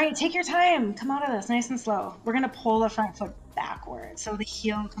 All right, take your time. Come out of this nice and slow. We're going to pull the front foot backwards so the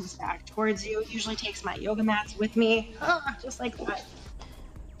heel comes back towards you. It usually takes my yoga mats with me, just like that.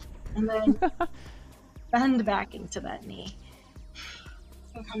 And then bend back into that knee.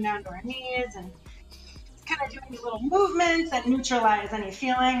 We'll come down to our knees and kind of doing these little movements that neutralize any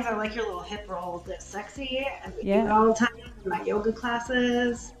feelings. I like your little hip rolls. They're sexy, and we do it all the time in my yoga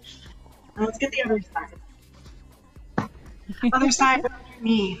classes. And let's get the other side. Other side on your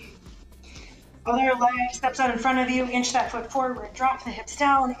knee. Other leg steps out in front of you. Inch that foot forward. Drop the hips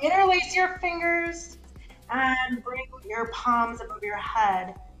down. Interlace your fingers and bring your palms above your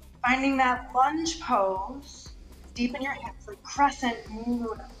head. Finding that lunge pose. Deepen your hips, like crescent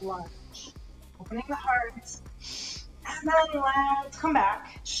moon lunge. Opening the heart, and then let's come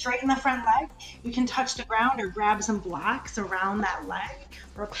back. Straighten the front leg. You can touch the ground or grab some blocks around that leg,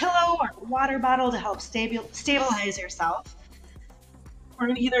 or a pillow or a water bottle to help stabilize yourself. We're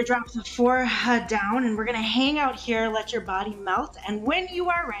going to either drop the forehead down, and we're going to hang out here, let your body melt, and when you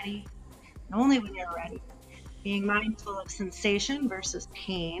are ready, and only when you're ready, being mindful of sensation versus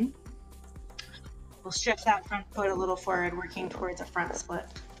pain, we'll shift that front foot a little forward, working towards a front split.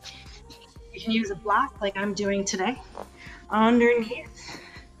 You can use a block like I'm doing today underneath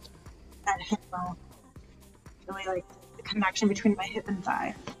that hip bone. Really like the connection between my hip and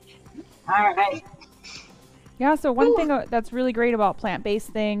thigh. All right. Yeah, so one thing that's really great about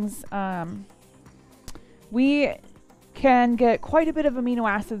plant-based things, we can get quite a bit of amino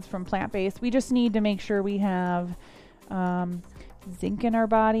acids from plant-based. We just need to make sure we have zinc in our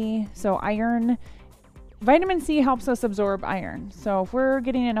body. So iron. Vitamin C helps us absorb iron. So if we're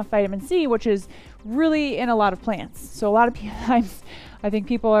getting enough vitamin C, which is really in a lot of plants. So a lot of times I think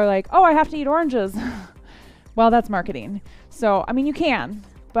people are like, oh, I have to eat oranges. Well, that's marketing. So, I mean, you can,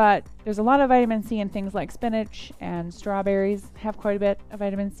 but there's a lot of vitamin C in things like spinach, and strawberries have quite a bit of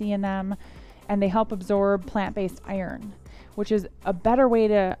vitamin C in them, and they help absorb plant-based iron, which is a better way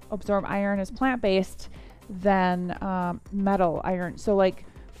to absorb iron is plant-based than metal iron. So like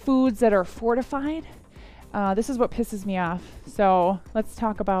foods that are fortified, this is what pisses me off. So let's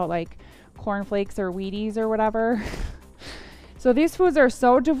talk about like cornflakes or Wheaties or whatever. So these foods are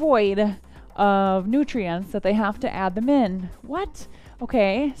so devoid of nutrients that they have to add them in. What?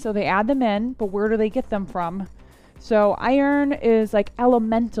 Okay, so they add them in, but where do they get them from? So iron is like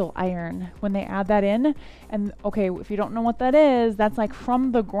elemental iron when they add that in. And okay, if you don't know what that is, that's like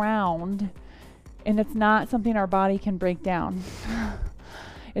from the ground, and it's not something our body can break down.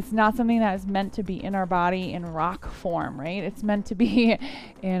 It's not something that is meant to be in our body in rock form, right? It's meant to be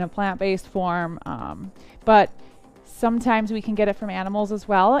in a plant-based form. But sometimes we can get it from animals as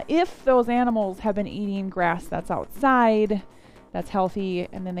well. If those animals have been eating grass that's outside, that's healthy,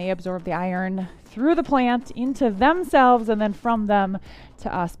 and then they absorb the iron through the plant into themselves and then from them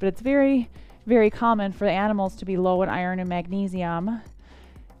to us. But it's very, very common for the animals to be low in iron and magnesium.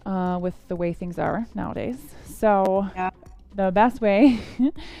 with the way things are nowadays. So Yeah. the best way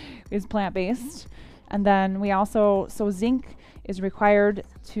is plant-based. And then we also, so zinc is required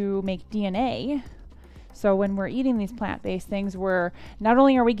to make DNA. So when we're eating these plant-based things, we're not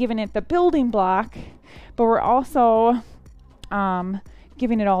only are we giving it the building block, but we're also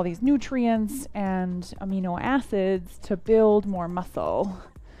giving it all these nutrients and amino acids to build more muscle.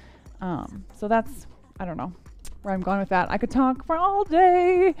 So that's, I don't know where I'm going with that. I could talk for all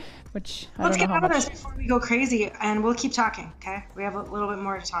day, which I Let's don't know get how out of much. this before we go crazy, and we'll keep talking, okay? We have a little bit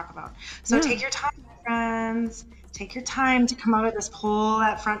more to talk about. So Yeah. take your time, my friends. Take your time to come out of this. Pull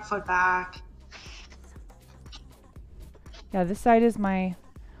that front foot back. Yeah, this side is my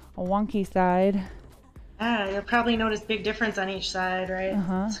wonky side. Yeah, you'll probably notice big difference on each side,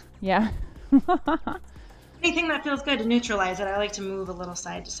 right? Yeah. Anything that feels good to neutralize it. I like to move a little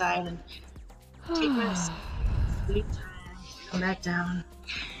side to side and take my sweet time to come back down.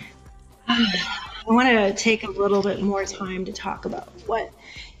 I want to take a little bit more time to talk about what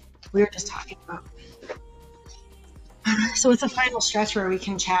we were just talking about. So it's a final stretch where we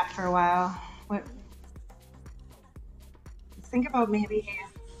can chat for a while. Let's think about maybe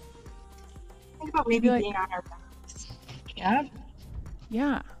like- being on our backs. Yeah.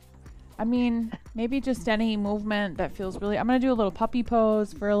 Yeah. I mean, maybe just any movement that feels really. I'm going to do a little puppy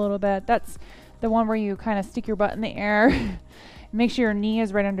pose for a little bit. That's the one where you kind of stick your butt in the air. Make sure your knee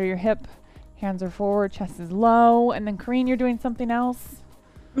is right under your hip. Hands are forward, chest is low. And then, Corrine, you're doing something else?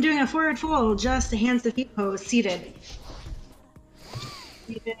 I'm doing a forward fold, just a hands to feet pose, seated.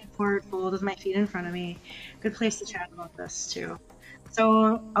 Seated, forward fold with my feet in front of me. Good place to chat about this too.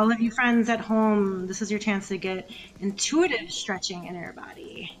 So all of you friends at home, this is your chance to get intuitive stretching in your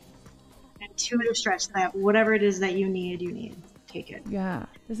body. Intuitive stretch, that whatever it is that you need. Take it. Yeah.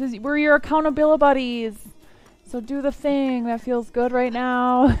 We're your accountability buddies. So do the thing that feels good right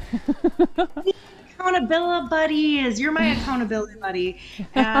now. Accountability buddies. You're my accountability buddy.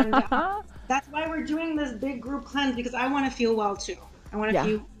 And that's why we're doing this big group cleanse, because I want to feel well too. I want to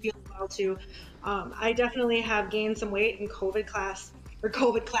Yeah. feel well too. I definitely have gained some weight in COVID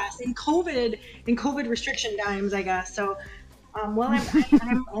restriction times, I guess. So, I'm on my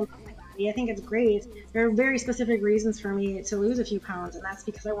body. I think it's great. There are very specific reasons for me to lose a few pounds, and that's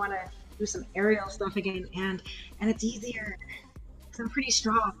because I want to do some aerial stuff again, and it's easier because I'm pretty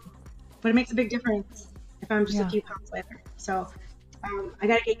strong. But it makes a big difference if I'm just a few pounds lighter. So I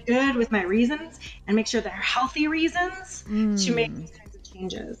got to get good with my reasons and make sure they're healthy reasons to make these kinds of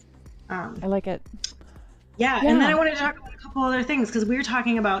changes. I like it. Yeah, and then I wanted to talk about a couple other things, because we were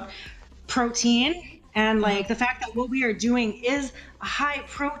talking about protein and like the fact that what we are doing is a high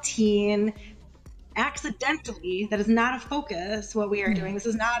protein. Accidentally, that is not a focus. What we are doing, this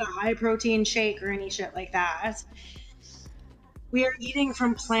is not a high protein shake or any shit like that. We are eating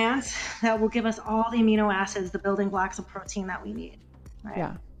from plants that will give us all the amino acids, the building blocks of protein that we need. Right?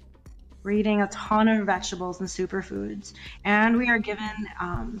 Yeah. We're eating a ton of vegetables and superfoods, and we are given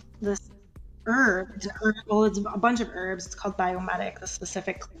this herb. It's an herb. Well, it's a bunch of herbs. It's called Biomedic, the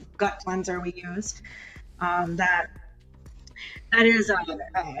specific gut cleanser we use. That is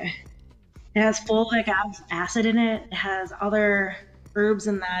it has fulvic acid in it. It has other herbs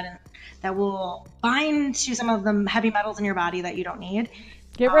in that, and that will bind to some of the heavy metals in your body that you don't need.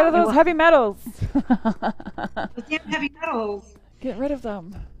 Get rid of those heavy metals. The damn heavy metals. Get rid of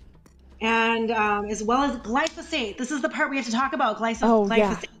them. And as well as glyphosate. This is the part we have to talk about. Oh,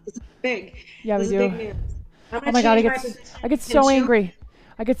 yeah. Glyphosate. This is big. Yeah, this we is do. big news. Oh my God, I get so angry.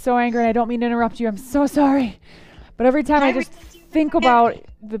 I get so angry, and I don't mean to interrupt you. I'm so sorry. But every time I just think about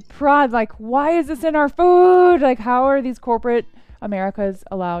the prod, like, why is this in our food? Like, how are these corporate Americas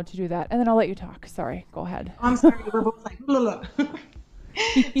allowed to do that? And then I'll let you talk. Sorry. Go ahead. I'm sorry. We're both like, blah, blah.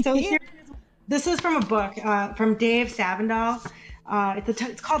 So this is from a book from Dave Savendal.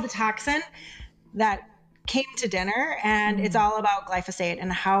 It's called The Toxin That Came to Dinner, and it's all about glyphosate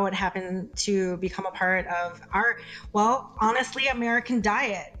and how it happened to become a part of our, well, honestly, American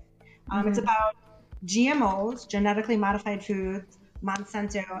diet. It's about GMOs, genetically modified foods,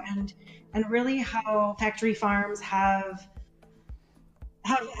 Monsanto, and really how factory farms have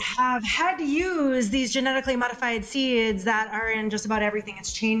had to use these genetically modified seeds that are in just about everything.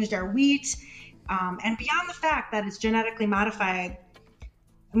 It's changed our wheat, and beyond the fact that it's genetically modified,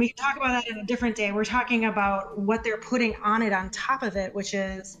 and we can talk about that in a different day. We're talking about what they're putting on it on top of it, which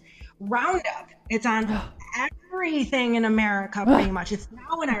is Roundup. It's on everything in America, pretty much. It's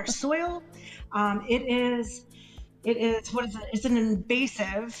now in our soil. It is what is it? It's an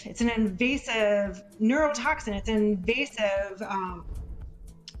invasive neurotoxin. It's an invasive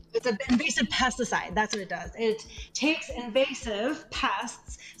It's an invasive pesticide. That's what it does. It takes invasive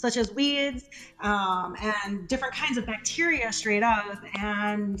pests such as weeds and different kinds of bacteria straight up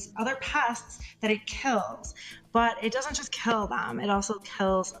and other pests that it kills. But it doesn't just kill them. It also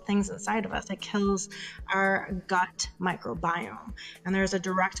kills things inside of us. It kills our gut microbiome. And there's a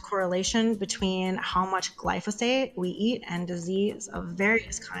direct correlation between how much glyphosate we eat and disease of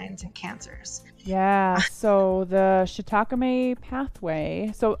various kinds and cancers. Yeah, so the shiitake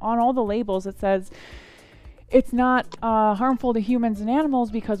pathway, so on all the labels it says it's not harmful to humans and animals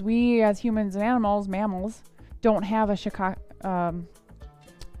because we as humans and animals, mammals, don't have a shiitake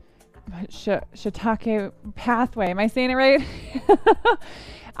pathway. Am I saying it right?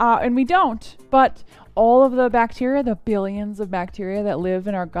 And we don't, but all of the bacteria, the billions of bacteria that live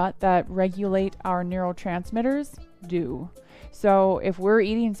in our gut that regulate our neurotransmitters do. So if we're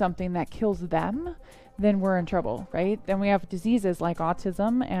eating something that kills them, then we're in trouble, right? Then we have diseases like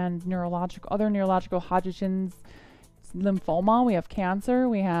autism and other neurological Hodgkin's lymphoma. We have cancer.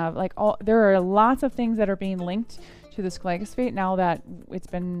 We have there are lots of things that are being linked to this glyphosate now that it's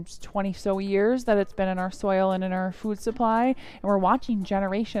been 20 so years that it's been in our soil and in our food supply. And we're watching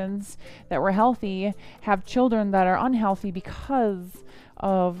generations that were healthy have children that are unhealthy because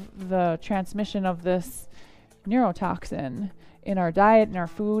of the transmission of this neurotoxin in our diet, in our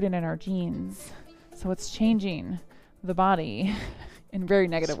food, and in our genes. So it's changing the body in very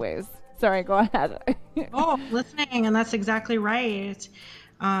negative ways. Sorry, go ahead. Oh, listening, and that's exactly right.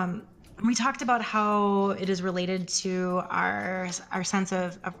 We talked about how it is related to our sense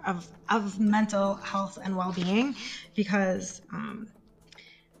of mental health and well-being, because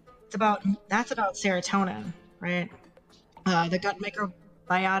that's about serotonin, right? The gut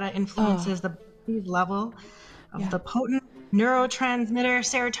microbiota influences the level of the potent neurotransmitter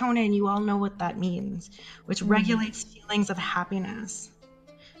serotonin. You all know what that means, which regulates feelings of happiness.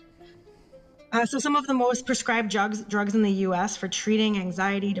 So some of the most prescribed drugs in the U.S. for treating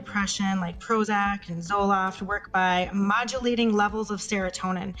anxiety, depression, like Prozac and Zoloft, work by modulating levels of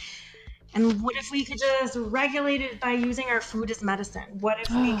serotonin. And what if we could just regulate it by using our food as medicine? What if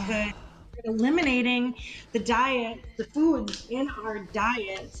we could eliminating the foods in our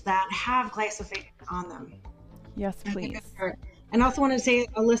diets that have glyphosate on them? Yes, please. And also want to say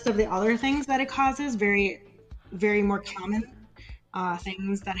a list of the other things that it causes, very, very more common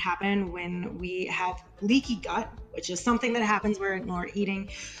things that happen when we have leaky gut, which is something that happens when we're eating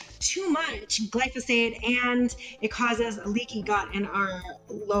too much glyphosate, and it causes a leaky gut in our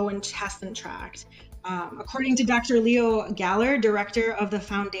low intestine tract. According to Dr. Leo Galler, director of the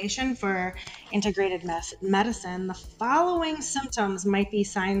Foundation for Integrated Medicine, the following symptoms might be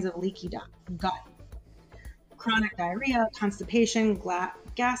signs of leaky gut: chronic diarrhea, constipation,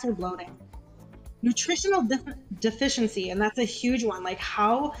 gas or bloating. Nutritional deficiency, and that's a huge one. Like,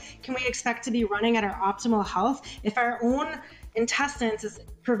 how can we expect to be running at our optimal health if our own intestines is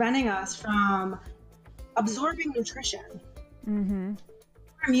preventing us from absorbing nutrition? Our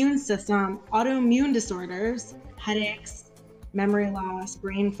immune system, autoimmune disorders, headaches, memory loss,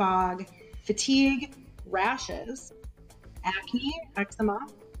 brain fog, fatigue, rashes, acne, eczema,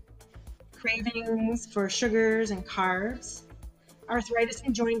 cravings for sugars and carbs, arthritis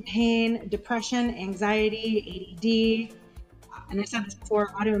and joint pain, depression, anxiety, ADD, and I said this before,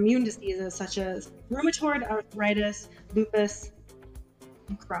 autoimmune diseases such as rheumatoid arthritis, lupus,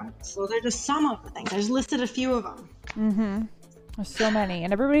 and Crohn's. So they're just some of the things. I just listed a few of them. There's so many,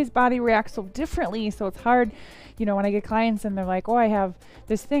 and everybody's body reacts so differently, so it's hard, when I get clients and they're like, oh, I have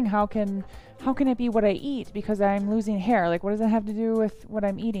this thing, how can it be what I eat because I'm losing hair? Like, what does it have to do with what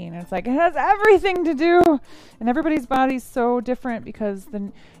I'm eating? And it's like, it has everything to do. And everybody's body's so different because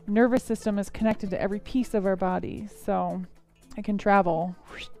the nervous system is connected to every piece of our body. So I can travel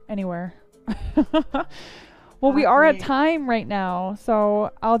anywhere. Well, we are at time right now. So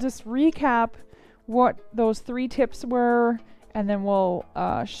I'll just recap what those 3 tips were, and then we'll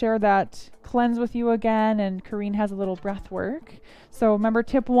share that cleanse with you again. And Corrine has a little breath work. So remember,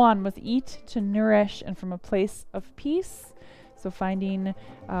 tip 1 was eat to nourish and from a place of peace. So finding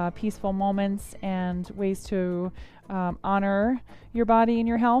peaceful moments and ways to honor your body and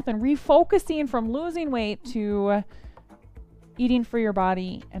your health, and refocusing from losing weight to eating for your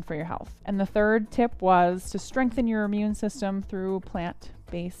body and for your health. And the 3rd tip was to strengthen your immune system through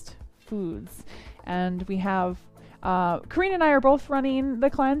plant-based foods. And we have Corrine and I are both running the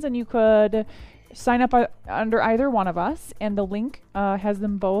cleanse, and you could sign up under either one of us, and the link has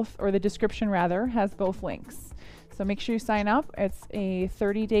them both, or the description rather, has both links. So make sure you sign up. It's a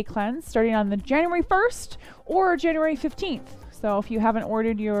 30-day cleanse starting on the January 1st or January 15th. So if you haven't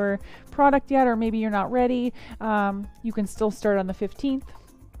ordered your product yet, or maybe you're not ready, you can still start on the 15th.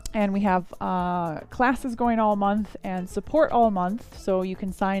 And we have classes going all month and support all month. So you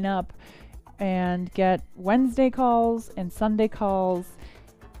can sign up and get Wednesday calls and Sunday calls,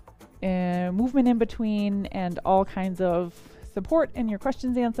 movement in between, and all kinds of support and your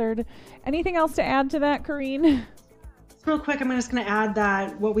questions answered. Anything else to add to that, Corrine? Real quick, I'm just going to add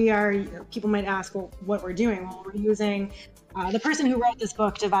that what we are, people might ask, well, what we're doing. Well, we're using, the person who wrote this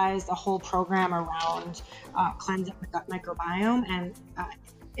book devised a whole program around cleansing the gut microbiome and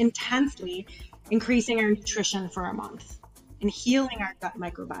intensely increasing our nutrition for a month and healing our gut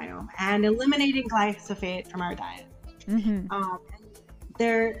microbiome and eliminating glyphosate from our diet. You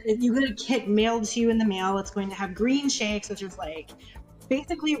get a kit mailed to you in the mail. It's going to have green shakes, which is like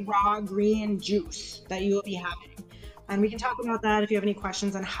basically raw green juice that you will be having. And we can talk about that if you have any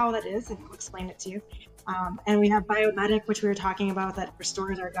questions on how that is, and we'll explain it to you. And we have Biomedic, which we were talking about, that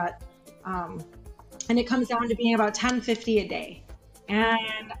restores our gut. And it comes down to being about $10.50 a day.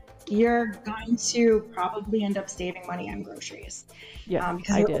 And you're going to probably end up saving money on groceries. Yeah,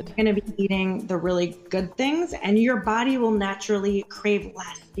 because I you're did. going to be eating the really good things, and your body will naturally crave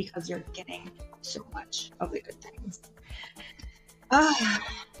less because you're getting so much of the good things. I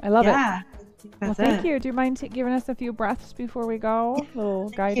love it. Yeah, Well, that's thank it. you. Do you mind giving us a few breaths before we go? A little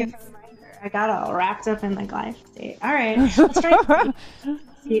Thank you guidance. for the reminder. I got all wrapped up in the glyphosate. All right, let's try.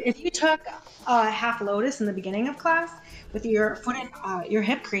 See, if you took a half lotus in the beginning of class with your foot in your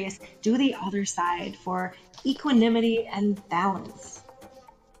hip crease, do the other side for equanimity and balance.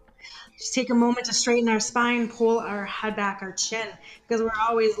 Just take a moment to straighten our spine, pull our head back, our chin, because we're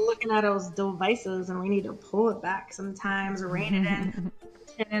always looking at those devices and we need to pull it back sometimes, rein it in.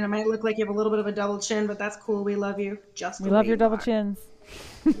 And it might look like you have a little bit of a double chin, but that's cool. We love you. Just We the love way your you double are. chins.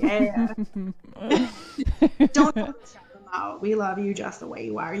 Yeah. Don't shut them out. We love you just the way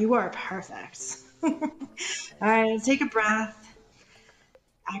you are. You are perfect. All right, let's take a breath.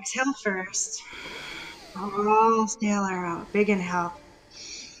 Exhale first. All scalar out. Big inhale.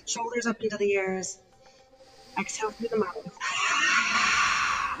 Shoulders up into the ears. Exhale through the mouth.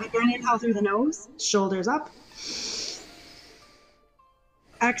 Again, inhale through the nose. Shoulders up.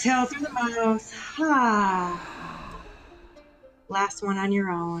 Exhale through the mouth. Last one on your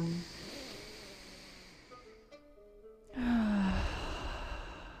own.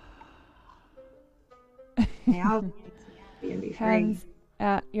 Now, be free. Hands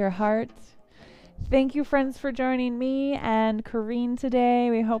at your heart. Thank you, friends, for joining me and Corrine today.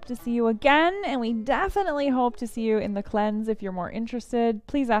 We hope to see you again, and we definitely hope to see you in the cleanse if you're more interested.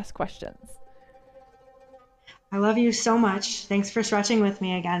 Please ask questions. I love you so much. Thanks for stretching with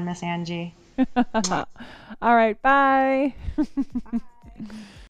me again, Miss Angie. All right, bye.